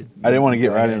excited. I didn't want to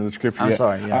get right into the scripture yet. I'm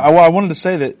sorry, yeah. I wanted to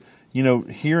say that,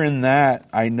 hearing that,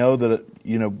 I know that,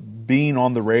 being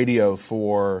on the radio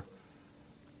for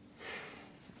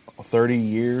 30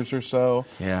 years or so,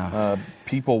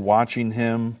 people watching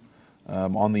him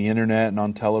on the internet and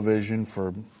on television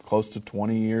for close to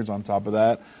 20 years on top of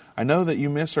that. I know that you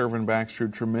miss Irvin Baxter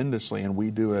tremendously, and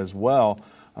we do as well.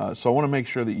 So I want to make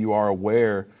sure that you are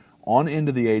aware. On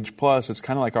Into the Age Plus, it's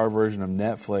kind of like our version of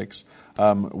Netflix.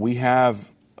 We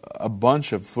have a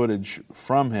bunch of footage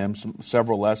from him,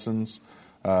 several lessons,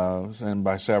 and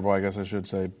by several, I guess I should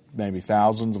say maybe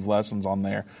thousands of lessons on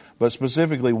there. But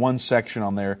specifically, one section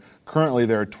on there. Currently,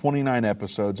 there are 29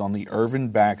 episodes on the Irvin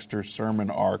Baxter Sermon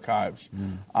Archives.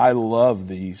 I love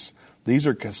these. These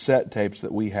are cassette tapes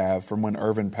that we have from when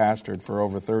Irvin pastored for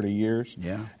over 30 years.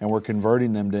 Yeah. And we're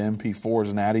converting them to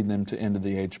MP4s and adding them to Into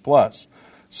the Age Plus.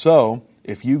 So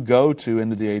if you go to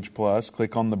Into the Age Plus,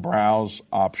 click on the Browse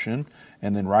option,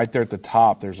 and then right there at the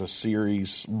top there's a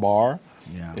series bar.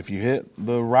 Yeah. If you hit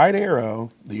the right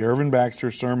arrow, the Irvin Baxter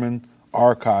Sermon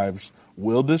Archives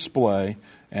will display,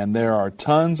 and there are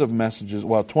tons of messages,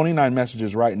 29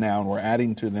 messages right now, and we're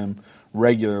adding to them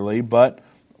regularly, but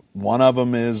one of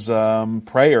them is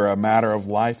prayer, a matter of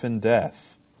life and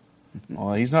death.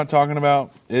 Well, he's not talking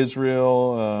about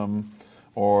Israel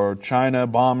or China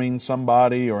bombing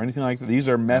somebody or anything like that. These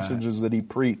are messages that he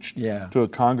preached to a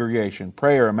congregation.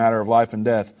 Prayer, a matter of life and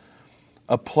death.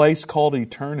 A place called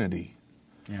eternity.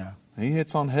 Yeah. He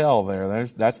hits on hell there.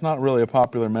 That's not really a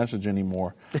popular message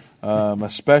anymore. A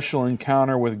special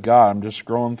encounter with God. I'm just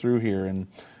scrolling through here and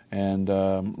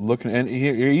looking, and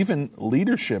even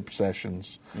leadership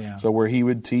sessions. Yeah. So where he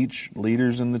would teach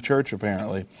leaders in the church,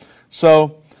 apparently.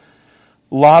 So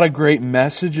a lot of great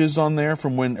messages on there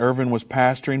from when Irvin was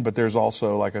pastoring, but there's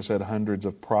also, like I said, hundreds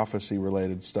of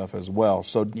prophecy-related stuff as well.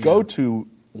 So go to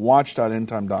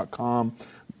watch.endtime.com,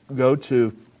 go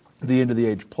to the Into the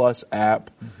Age Plus app,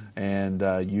 and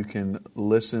you can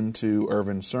listen to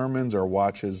Irvin's sermons or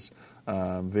watch his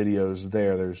videos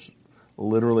there. There's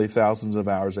literally thousands of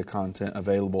hours of content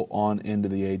available on Into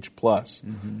the Age Plus.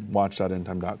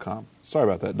 Watch.endtime.com. Sorry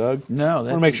about that, Doug. No, I want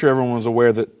to make sure everyone was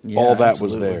aware that all that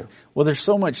was there. Well, there's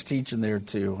so much teaching there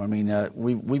too. I mean,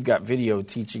 we've got video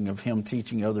teaching of him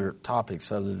teaching other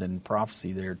topics other than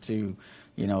prophecy there too.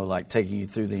 You know, like taking you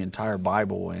through the entire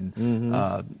Bible. And,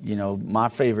 you know, my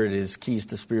favorite is Keys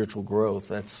to Spiritual Growth.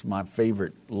 That's my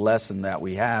favorite lesson that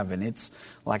we have. And it's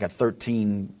like a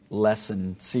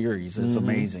 13-lesson series. It's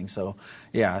amazing. So,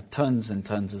 yeah, tons and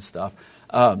tons of stuff.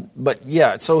 But,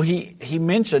 yeah, so he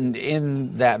mentioned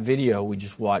in that video we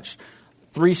just watched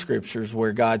 3 scriptures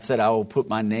where God said, I will put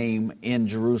my name in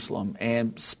Jerusalem,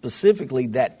 and specifically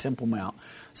that Temple Mount.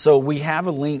 So we have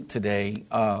a link today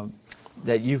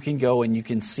that you can go and you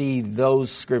can see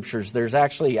those scriptures. There's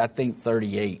actually, I think,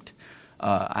 38.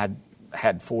 I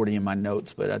had 40 in my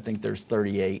notes, but I think there's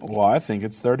 38. Well, I think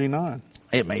it's 39.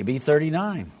 It may be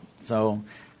 39. So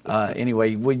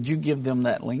anyway, would you give them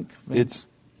that link, Vince? It's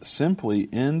simply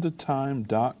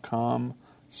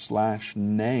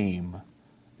endtime.com/name.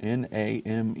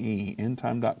 NAME.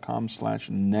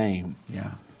 Endtime.com/name.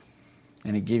 Yeah.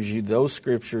 And it gives you those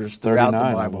scriptures throughout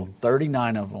the Bible.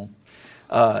 39 of them.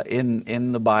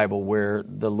 In the Bible where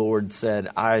the Lord said,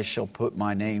 I shall put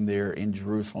my name there in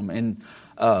Jerusalem. And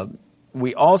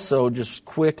we also, just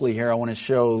quickly here, I want to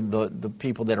show the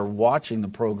people that are watching the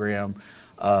program,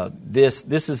 this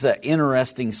is an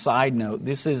interesting side note.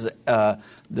 This is,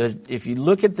 if you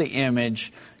look at the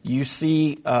image, you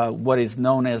see what is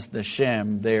known as the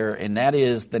Shem there, and that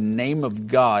is the name of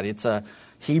God. It's a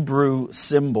Hebrew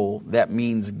symbol that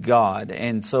means God.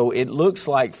 And so it looks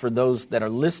like, for those that are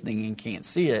listening and can't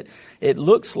see it, it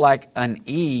looks like an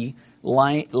E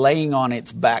laying on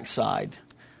its backside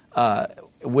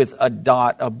with a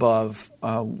dot above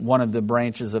one of the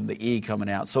branches of the E coming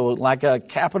out. So like a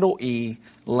capital E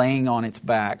laying on its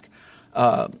back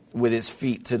with its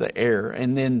feet to the air.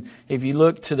 And then if you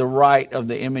look to the right of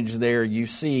the image there, you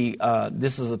see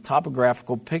this is a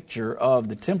topographical picture of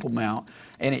the Temple Mount,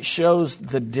 and it shows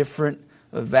the different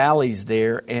valleys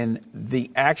there, and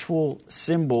the actual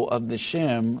symbol of the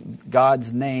Shem,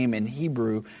 God's name in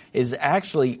Hebrew, is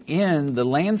actually in the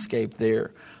landscape there.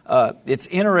 It's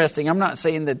interesting. I'm not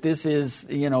saying that this is,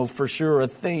 for sure a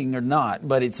thing or not,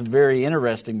 but it's very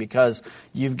interesting because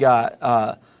you've got,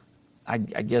 I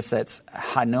guess that's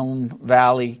Hinnom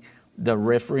Valley, the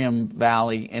Rephaim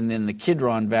Valley, and then the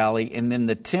Kidron Valley, and then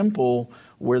the temple,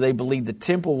 where they believe the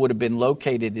temple would have been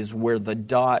located, is where the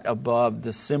dot above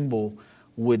the symbol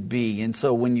would be. And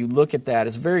so when you look at that,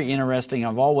 it's very interesting.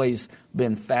 I've always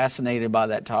been fascinated by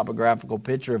that topographical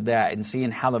picture of that and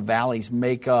seeing how the valleys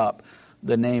make up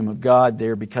the name of God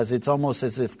there, because it's almost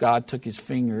as if God took his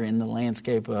finger in the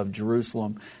landscape of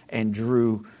Jerusalem and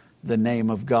drew the name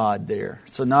of God there.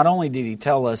 So not only did he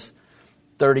tell us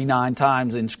 39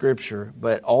 times in Scripture,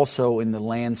 but also in the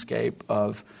landscape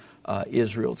of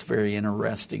Israel. It's very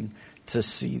interesting to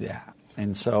see that.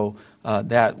 And so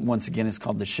that, once again, is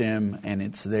called the Shem, and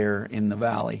it's there in the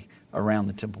valley around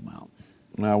the Temple Mount.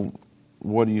 Now,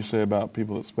 what do you say about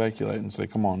people that speculate and say,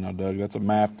 come on now, Doug, that's a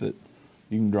map that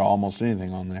you can draw almost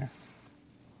anything on there?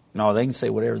 No, they can say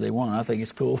whatever they want. I think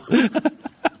it's cool.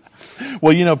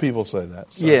 Well, people say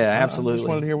that. So yeah, absolutely. I just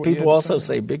wanted to hear what people you had also to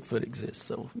say Bigfoot exists,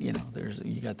 so you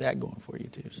got that going for you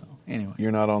too. So anyway,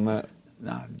 you're not on that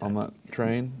no, on that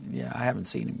train. Yeah, I haven't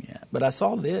seen him yet, but I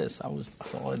saw this. I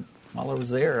saw it while I was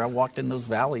there. I walked in those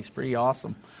valleys. Pretty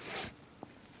awesome.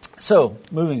 So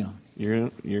moving on. You're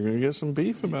going to get some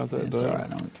beef about that, It's Doug. all right. I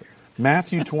don't care.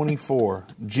 Matthew 24.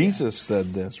 Jesus said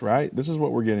this, right? This is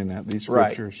what we're getting at, these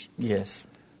scriptures. Right. Yes.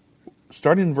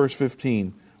 Starting in verse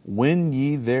 15. When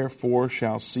ye therefore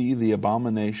shall see the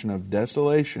abomination of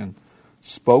desolation,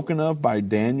 spoken of by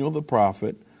Daniel the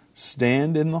prophet,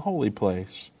 stand in the holy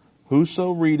place.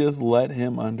 Whoso readeth, let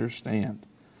him understand.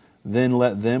 Then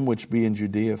let them which be in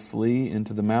Judea flee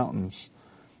into the mountains.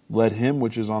 Let him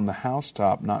which is on the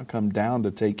housetop not come down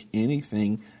to take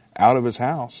anything out of his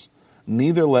house.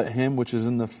 Neither let him which is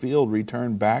in the field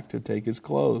return back to take his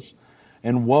clothes.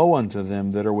 And woe unto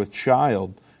them that are with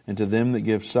child, and to them that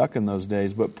give suck in those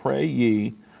days. But pray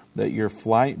ye that your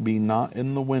flight be not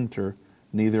in the winter,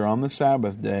 neither on the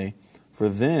Sabbath day, for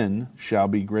then shall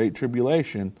be great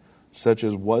tribulation, such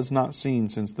as was not seen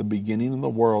since the beginning of the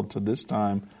world to this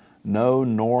time, no,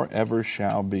 nor ever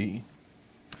shall be.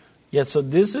 Yeah, so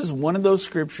this is one of those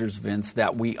scriptures, Vince,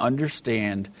 that we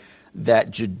understand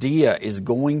that Judea is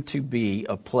going to be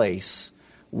a place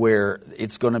where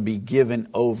it's going to be given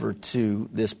over to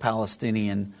this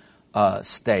Palestinian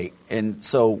state. And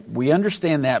so we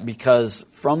understand that because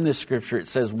from this scripture it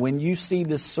says, when you see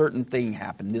this certain thing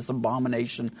happen, this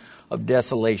abomination of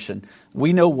desolation,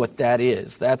 we know what that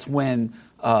is. That's when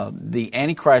the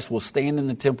Antichrist will stand in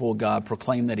the temple of God,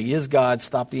 proclaim that he is God,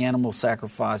 stop the animal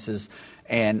sacrifices,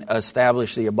 and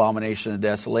establish the abomination of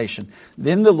desolation.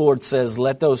 Then the Lord says,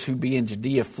 let those who be in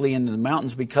Judea flee into the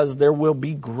mountains, because there will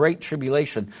be great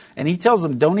tribulation. And he tells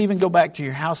them, don't even go back to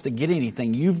your house to get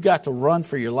anything. You've got to run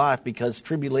for your life, because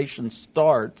tribulation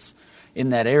starts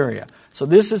in that area. So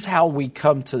this is how we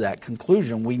come to that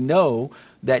conclusion. We know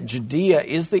that Judea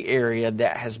is the area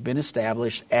that has been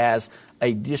established as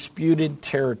a disputed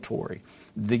territory.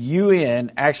 The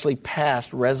UN actually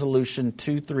passed Resolution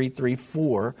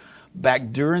 2334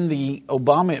 back during the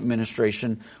Obama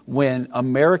administration, when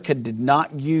America did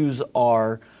not use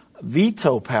our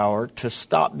veto power to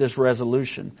stop this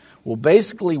resolution. Well,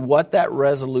 basically what that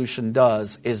resolution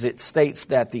does is it states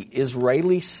that the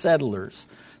Israeli settlers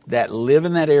that live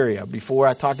in that area, before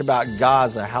I talked about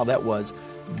Gaza, how that was,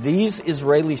 these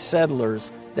Israeli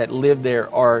settlers that live there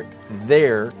are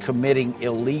there committing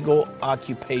illegal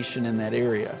occupation in that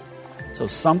area. So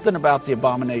something about the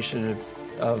abomination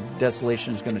of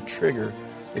desolation is going to trigger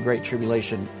the Great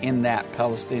Tribulation in that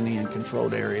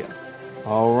Palestinian-controlled area.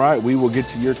 All right, we will get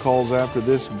to your calls after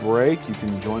this break. You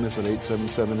can join us at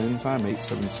 877-END-TIME,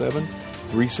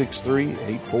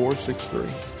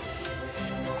 877-363-8463.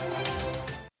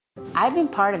 I've been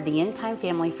part of the End Time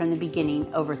family from the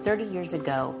beginning over 30 years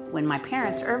ago, when my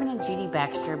parents, Irvin and Judy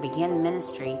Baxter, began the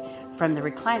ministry from the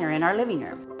recliner in our living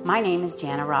room. My name is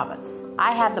Jana Robbins.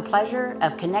 I have the pleasure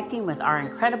of connecting with our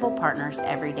incredible partners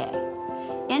every day.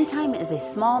 End Time is a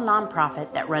small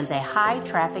nonprofit that runs a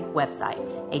high-traffic website,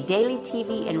 a daily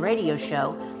TV and radio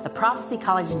show, the Prophecy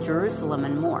College in Jerusalem,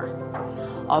 and more.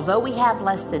 Although we have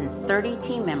less than 30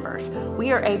 team members,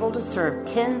 we are able to serve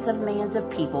tens of millions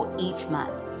of people each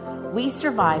month. We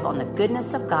survive on the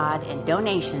goodness of God and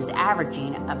donations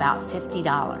averaging about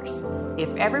 $50.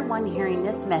 If everyone hearing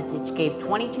this message gave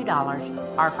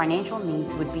 $22, our financial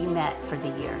needs would be met for the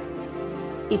year.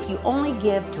 If you only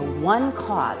give to one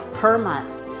cause per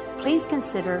month, please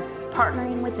consider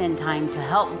partnering with End Time to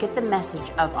help get the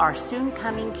message of our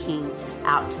soon-coming King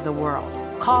out to the world.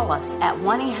 Call us at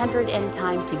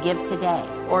 1-800-END-TIME to give today,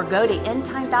 or go to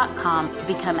endtime.com to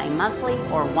become a monthly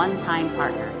or one-time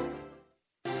partner.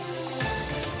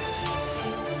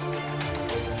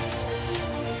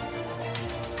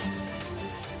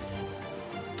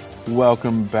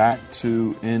 Welcome back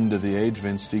to End of the Age.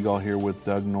 Vince Stegall here with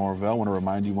Doug Norvell. I want to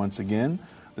remind you once again,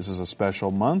 this is a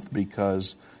special month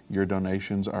because your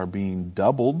donations are being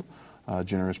doubled.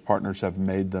 Generous partners have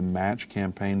made the match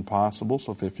campaign possible,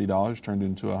 so $50 turned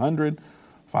into $100,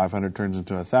 $500 turns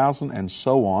into $1,000, and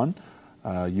so on.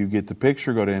 You get the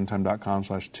picture. Go to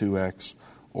endtime.com/2x,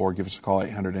 or give us a call,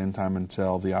 800-END-TIME, and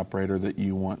tell the operator that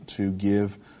you want to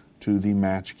give to the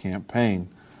match campaign.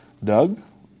 Doug?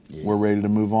 Yes. We're ready to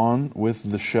move on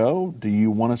with the show. Do you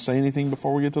want to say anything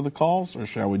before we get to the calls, or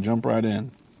shall we jump right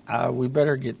in? We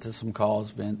better get to some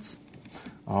calls, Vince.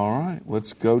 All right,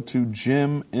 let's go to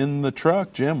Jim in the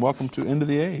truck. Jim, welcome to End of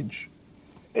the Age.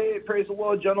 Hey, praise the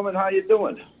Lord, gentlemen. How you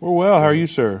doing? We're well. How are you,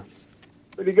 sir?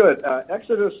 Pretty good.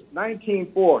 Exodus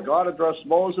 19:4, God addressed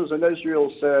Moses and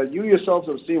Israel, said, "You yourselves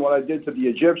have seen what I did to the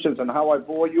Egyptians and how I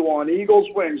bore you on eagle's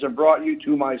wings and brought you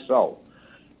to myself."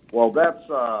 Well, that's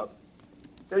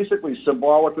basically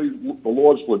symbolically the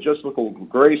Lord's logistical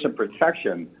grace and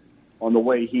protection on the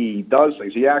way he does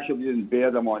things. He actually didn't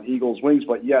bear them on eagle's wings,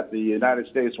 but yet the United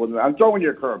States wasn't. I'm throwing you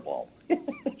a curveball.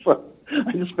 So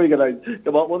I just figured I'd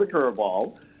come up with a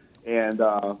curveball. And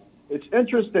it's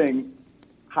interesting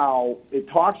how it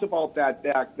talks about that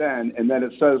back then, and then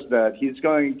it says that he's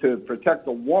going to protect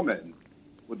the woman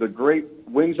with the great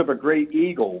wings of a great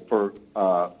eagle for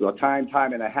a time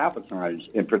and a half of times,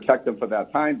 and protect them for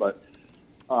that time. But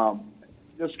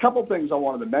there's a couple things I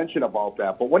wanted to mention about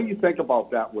that. But what do you think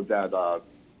about that with that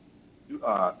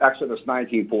Exodus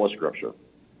 19:4 scripture?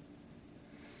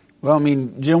 Well, I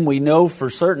mean, Jim, we know for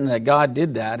certain that God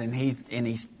did that, and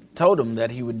he told him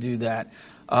that he would do that.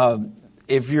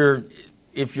 If your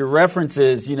reference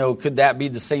is, could that be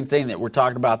the same thing that we're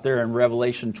talking about there in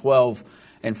Revelation 12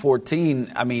 and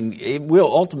 14? I mean, it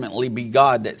will ultimately be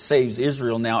God that saves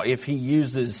Israel. Now, if he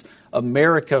uses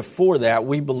America for that,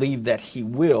 we believe that he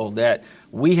will, that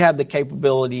we have the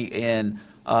capability in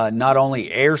not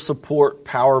only air support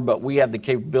power, but we have the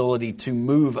capability to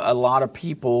move a lot of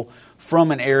people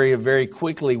from an area very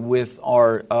quickly with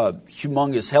our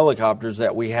humongous helicopters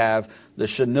that we have. The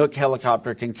Chinook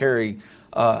helicopter can carry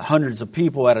hundreds of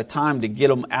people at a time to get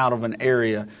them out of an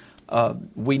area.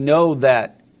 We know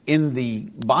that in the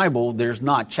Bible, there's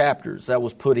not chapters. That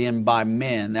was put in by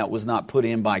men. That was not put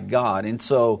in by God. And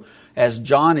so as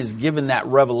John is given that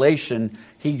revelation,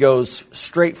 he goes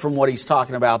straight from what he's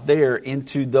talking about there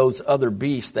into those other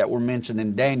beasts that were mentioned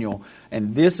in Daniel.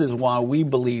 And this is why we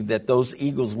believe that those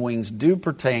eagle's wings do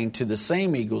pertain to the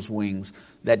same eagle's wings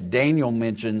that Daniel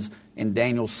mentions in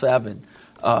Daniel 7.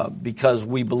 Because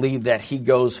we believe that he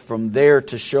goes from there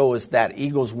to show us that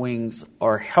eagle's wings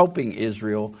are helping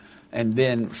Israel, and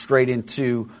then straight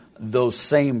into those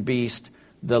same beasts,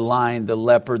 the lion, the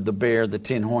leopard, the bear, the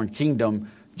 10-horned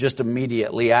kingdom, just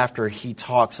immediately after he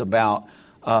talks about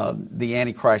the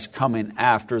Antichrist coming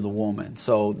after the woman.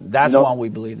 So that's why we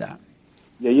believe that.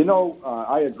 Yeah,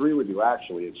 I agree with you,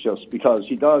 actually. It's just because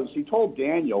he told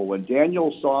Daniel, when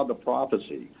Daniel saw the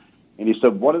prophecy, and he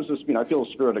said, what does this mean? I feel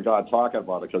the Spirit of God talking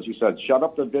about it, because he said, shut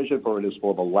up the vision, for it is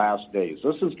for the last days.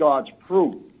 This is God's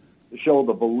proof to show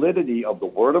the validity of the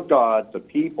Word of God to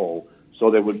people,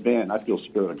 so they would bend. I feel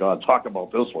Spirit of God talk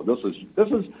about this one. This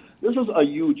is a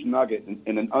huge nugget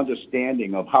in an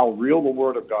understanding of how real the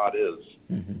Word of God is,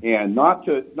 and not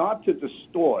to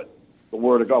distort the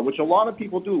Word of God, which a lot of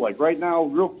people do. Like right now,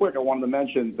 real quick, I wanted to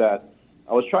mention that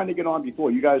I was trying to get on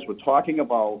before. You guys were talking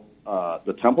about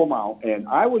the Temple Mount, and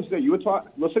I was there. You were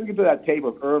listening to that tape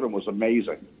of Irvin was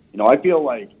amazing. I feel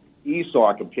like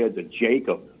Esau compared to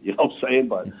Jacob. You know what I'm saying?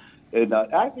 But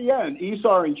at the end,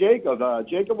 Esau and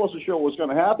Jacob wasn't sure what was going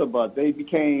to happen, but they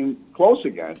became close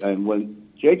again. And when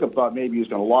Jacob thought maybe he was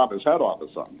going to lop his head off or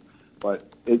something, but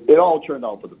it all turned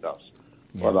out for the best.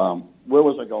 Yeah. But where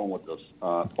was I going with this?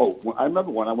 I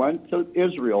remember when I went to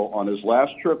Israel on his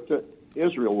last trip to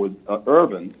Israel with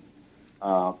Irvin.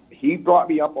 He brought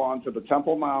me up onto the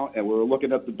Temple Mount, and we were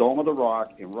looking at the Dome of the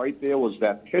Rock, and right there was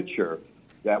that picture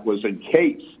that was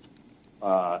encased,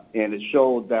 and it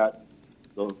showed that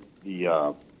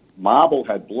the marble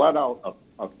had bled out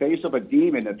a face of a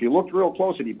demon. If you looked real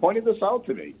close, and he pointed this out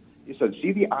to me, he said,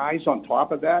 see the eyes on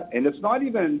top of that? And it's not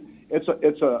even, it's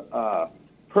a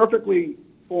perfectly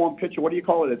formed picture. What do you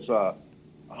call it?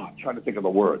 I'm trying to think of the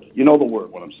word. You know the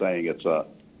word, what I'm saying.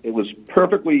 It was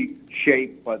perfectly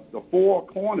shaped, but the four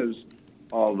corners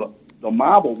of the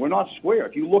marble were not square.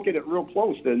 If you look at it real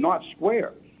close, they're not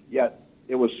square. Yet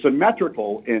it was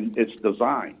symmetrical in its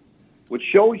design, which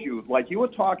shows you, like you were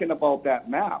talking about that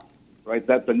map, right,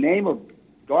 that the name of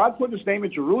God put his name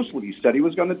in Jerusalem. He said he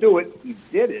was going to do it. He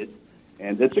did it,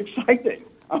 and it's exciting.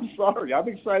 I'm sorry. I'm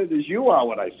excited as you are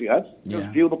when I see that. That's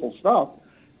just beautiful stuff.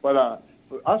 But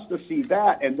for us to see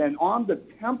that, and then on the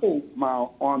Temple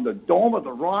Mount, on the Dome of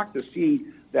the Rock, to see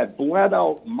that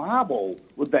bled-out marble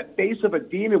with that face of a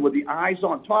demon with the eyes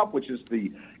on top, which is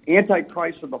the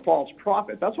Antichrist and the false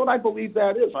prophet. That's what I believe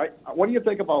that is. What do you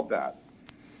think about that?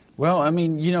 Well, I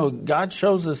mean, God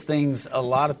shows us things a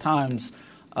lot of times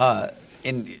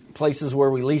in places where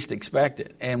we least expect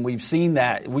it. And we've seen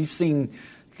that. We've seen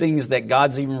things that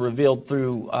God's even revealed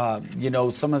through,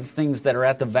 some of the things that are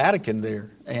at the Vatican there.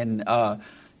 And,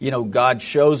 God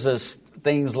shows us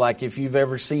things like if you've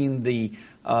ever seen the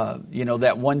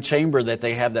That one chamber that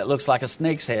they have that looks like a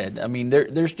snake's head. I mean,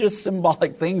 there's just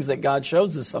symbolic things that God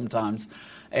shows us sometimes.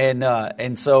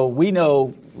 And so we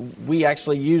know we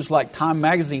actually use like Time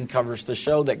magazine covers to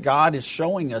show that God is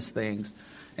showing us things.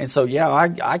 And so,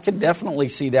 I could definitely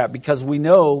see that, because we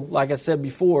know, like I said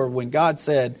before, when God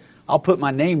said, I'll put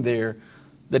my name there,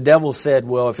 the devil said,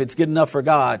 well, if it's good enough for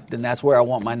God, then that's where I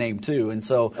want my name too. And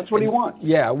so that's what he wants.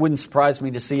 Yeah, it wouldn't surprise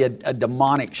me to see a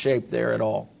demonic shape there at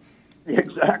all.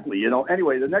 Exactly.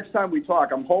 Anyway, the next time we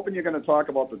talk, I'm hoping you're going to talk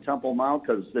about the Temple Mount,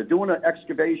 because they're doing an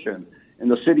excavation in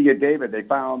the city of David. They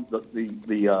found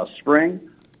the spring.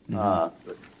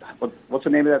 Mm-hmm. What's the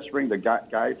name of that spring? The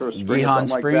guy for a spring? Gihon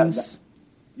Springs? Like that.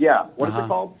 Yeah. What is it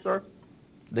called, sir?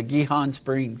 The Gihon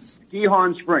Springs.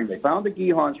 Gihon Spring. They found the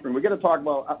Gihon Spring. We're going to talk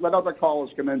about, let other callers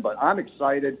come in, but I'm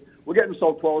excited. We're getting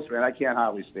so close, man. I can't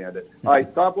hardly stand it. All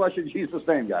right. God bless you in Jesus'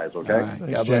 name, guys, okay? Right.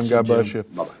 Thanks, Jim. God bless you.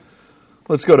 Bye-bye.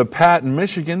 Let's go to Pat in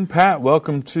Michigan. Pat,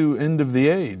 welcome to End of the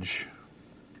Age.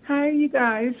 Hi, you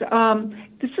guys.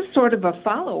 This is sort of a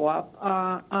follow-up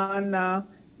on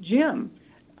Jim.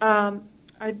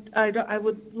 I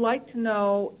would like to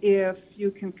know if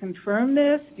you can confirm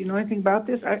this. Do you know anything about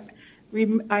this?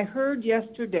 I heard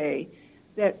yesterday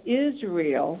that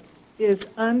Israel is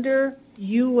under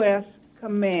U.S.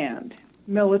 command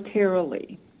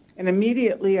militarily. And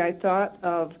immediately I thought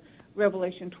of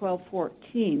Revelation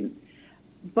 12:14.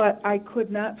 But I could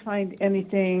not find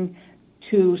anything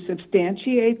to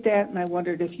substantiate that, and I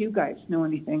wondered if you guys know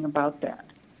anything about that.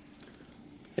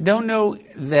 I don't know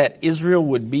that Israel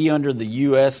would be under the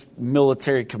U.S.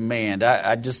 military command.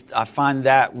 I find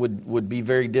that would be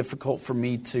very difficult for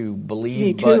me to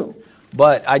believe. Me too.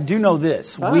 But I do know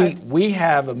this. We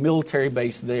have a military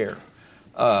base there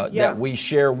that we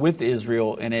share with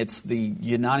Israel, and it's the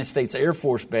United States Air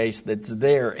Force Base that's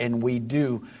there, and we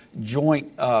do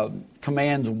joint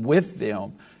commands with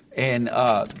them. And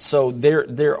so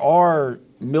there are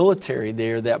military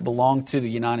there that belong to the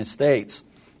United States.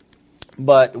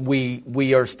 But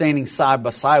we are standing side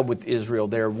by side with Israel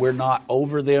there. We're not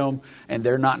over them, and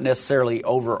they're not necessarily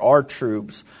over our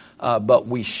troops, but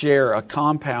we share a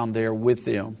compound there with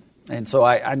them. And so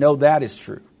I know that is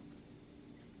true.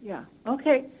 Yeah,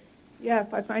 okay. Yeah,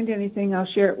 if I find anything, I'll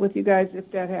share it with you guys if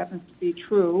that happens to be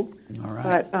true. All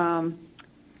right. But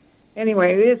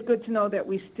anyway, it is good to know that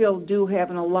we still do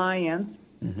have an alliance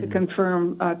to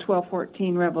confirm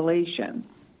 12:14 Revelation.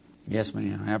 Yes,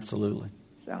 ma'am, absolutely.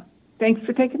 So thanks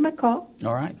for taking my call.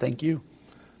 All right, thank you.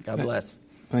 God bless.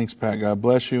 Thanks, Pat. God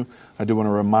bless you. I do want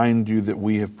to remind you that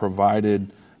we have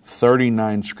provided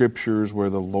 39 scriptures where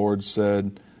the Lord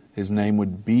said His name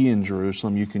would be in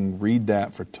Jerusalem. You can read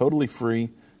that for totally free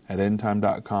at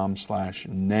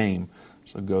endtime.com/name.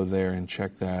 So go there and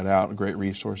check that out. A great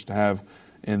resource to have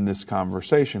in this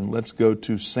conversation. Let's go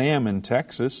to Sam in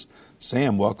Texas.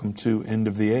 Sam, welcome to End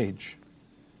of the Age.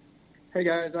 Hey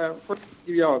guys, first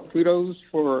give y'all kudos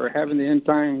for having the end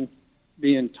time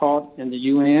being taught in the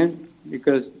UN,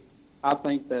 because I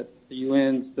think that the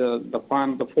UN's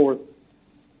the fourth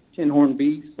 10-horn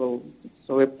beast. So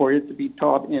for it to be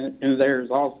taught in there is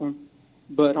awesome.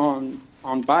 But on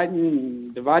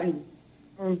Biden dividing,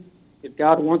 if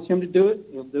God wants him to do it,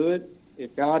 he'll do it.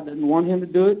 If God doesn't want him to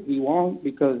do it, he won't,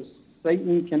 because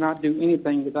Satan cannot do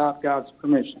anything without God's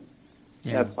permission.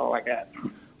 Yeah. That's all I got.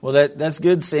 Well, that's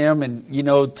good, Sam. And,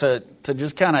 to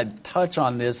just kind of touch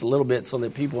on this a little bit so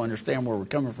that people understand where we're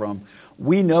coming from,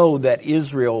 we know that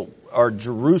Israel, or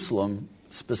Jerusalem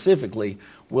specifically,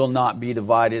 will not be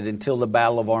divided until the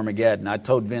Battle of Armageddon. I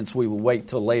told Vince we would wait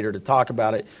till later to talk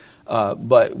about it,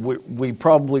 but we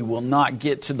probably will not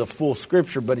get to the full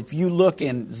scripture. But if you look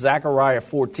in Zechariah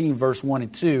 14, verse 1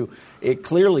 and 2, it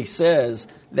clearly says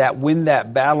that when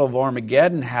that Battle of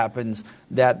Armageddon happens,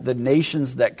 that the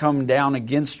nations that come down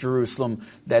against Jerusalem,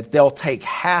 that they'll take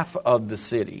half of the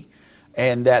city,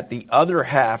 and that the other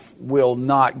half will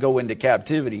not go into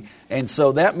captivity. And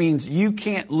so that means you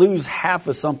can't lose half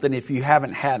of something if you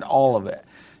haven't had all of it.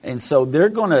 And so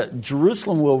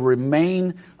Jerusalem will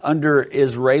remain under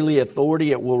Israeli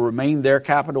authority. It will remain their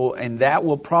capital, and that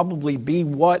will probably be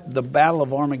what the Battle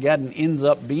of Armageddon ends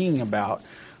up being about,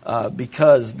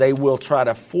 because they will try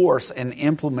to force and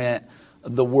implement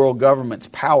the world government's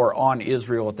power on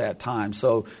Israel at that time.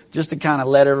 So just to kind of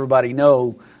let everybody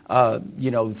know,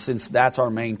 since that's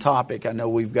our main topic, I know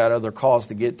we've got other calls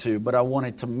to get to, but I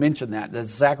wanted to mention that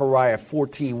Zechariah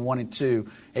 14, 1 and 2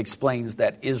 explains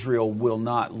that Israel will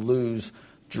not lose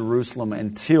Jerusalem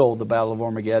until the Battle of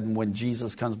Armageddon, when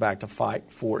Jesus comes back to fight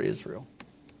for Israel.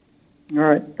 All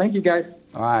right. Thank you, guys.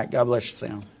 All right. God bless you,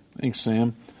 Sam. Thanks,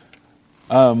 Sam.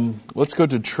 Let's go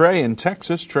to Trey in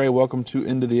Texas. Trey, welcome to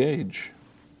End of the Age.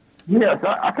 Yes,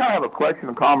 I kind of have a question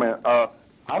and comment. I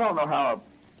don't know how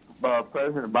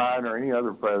President Biden or any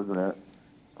other president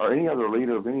or any other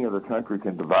leader of any other country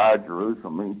can divide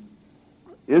Jerusalem. I mean,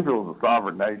 Israel is a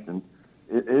sovereign nation.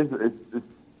 It's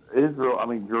Israel. I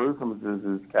mean, Jerusalem is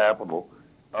his capital.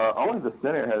 Only the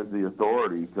Senate has the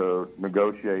authority to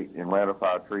negotiate and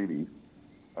ratify treaties.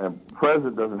 And the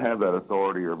president doesn't have that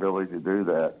authority or ability to do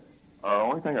that. The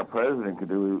only thing a president could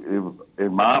do,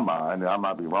 in my mind, and I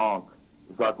might be wrong,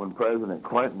 it's like when President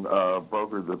Clinton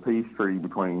brokered the peace treaty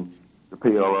between the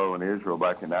PLO and Israel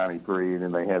back in '93, and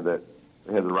then they had the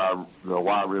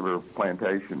Wye River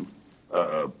plantation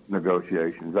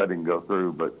negotiations. That didn't go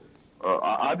through, but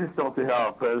I just don't see how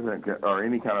a president or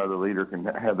any kind of other leader can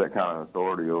have that kind of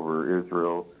authority over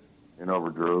Israel and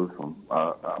over Jerusalem.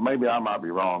 Maybe I might be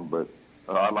wrong, but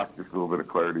I'd like just a little bit of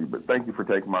clarity. But thank you for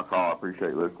taking my call. I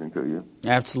appreciate listening to you.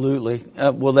 Absolutely.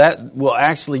 Well, that will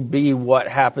actually be what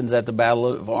happens at the Battle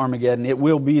of Armageddon. It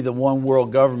will be the one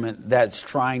world government that's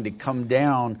trying to come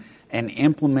down and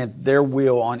implement their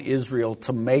will on Israel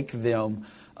to make them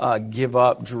give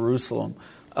up Jerusalem.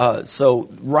 So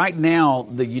right now,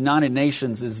 the United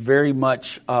Nations is very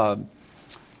much a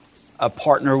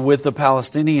partner with the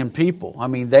Palestinian people. I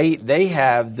mean, they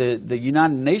have, the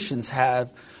United Nations have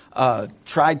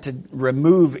tried to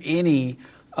remove any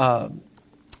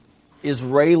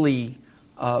Israeli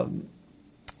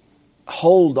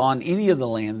hold on any of the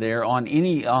land there, on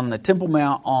the Temple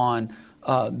Mount, on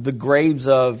the graves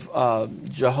of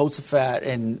Jehoshaphat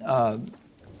and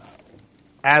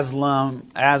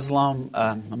Aslam.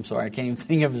 I'm sorry, I can't even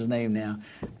think of his name now.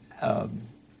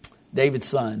 David's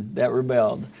son that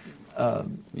rebelled. Help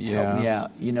me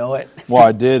out. You know it? Well,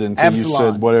 I did until Absalom. You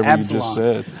said whatever Absalom.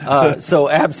 You just said. So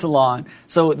Absalom.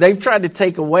 So they've tried to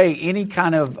take away any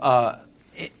kind of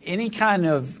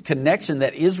connection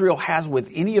that Israel has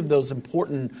with any of those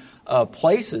important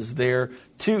places there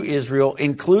to Israel,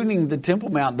 including the Temple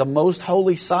Mount, the most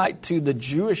holy site to the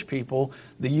Jewish people.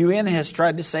 The UN has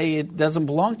tried to say it doesn't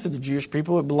belong to the Jewish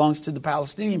people, it belongs to the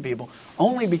Palestinian people,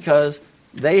 only because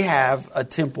they have a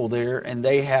temple there, and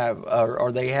they have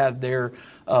their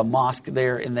mosque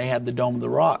there, and they have the Dome of the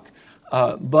Rock.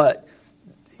 But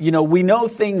we know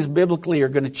things biblically are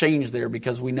going to change there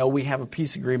because we know we have a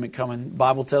peace agreement coming. The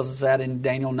Bible tells us that in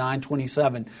Daniel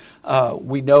 9:27.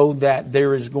 We know that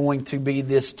there is going to be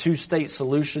this two-state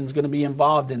solution is going to be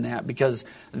involved in that because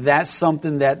that's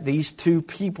something that these two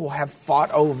people have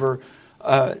fought over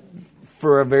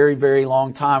for a very, very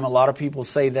long time. A lot of people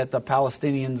say that the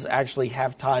Palestinians actually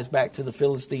have ties back to the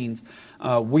Philistines.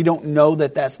 We don't know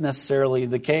that that's necessarily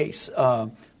the case.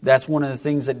 That's one of the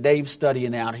things that Dave's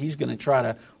studying out. He's going to try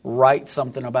to write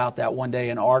something about that one day,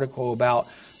 an article about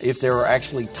if there are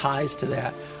actually ties to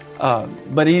that.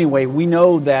 But anyway, we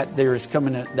know that there is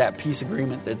coming that peace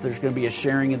agreement, that there's going to be a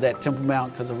sharing of that Temple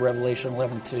Mount because of Revelation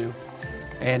 11:2,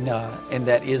 and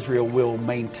that Israel will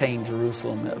maintain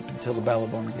Jerusalem up until the Battle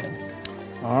of Armageddon.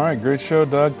 All right, great show,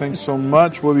 Doug. Thanks so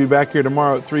much. We'll be back here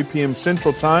tomorrow at 3 p.m.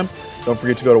 Central Time. Don't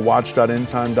forget to go to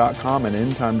watch.endtime.com and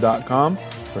endtime.com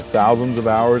for thousands of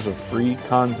hours of free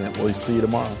content. We'll see you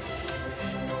tomorrow.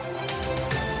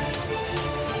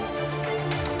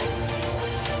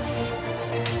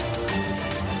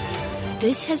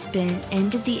 This has been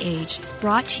End of the Age,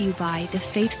 brought to you by the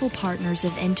faithful partners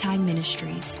of End Time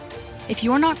Ministries. If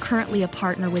you're not currently a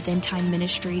partner with End Time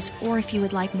Ministries, or if you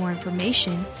would like more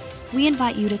information, we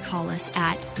invite you to call us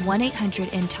at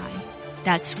 1-800-END-TIME.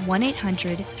 That's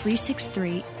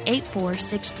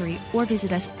 1-800-363-8463, or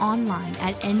visit us online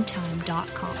at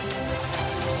endtime.com.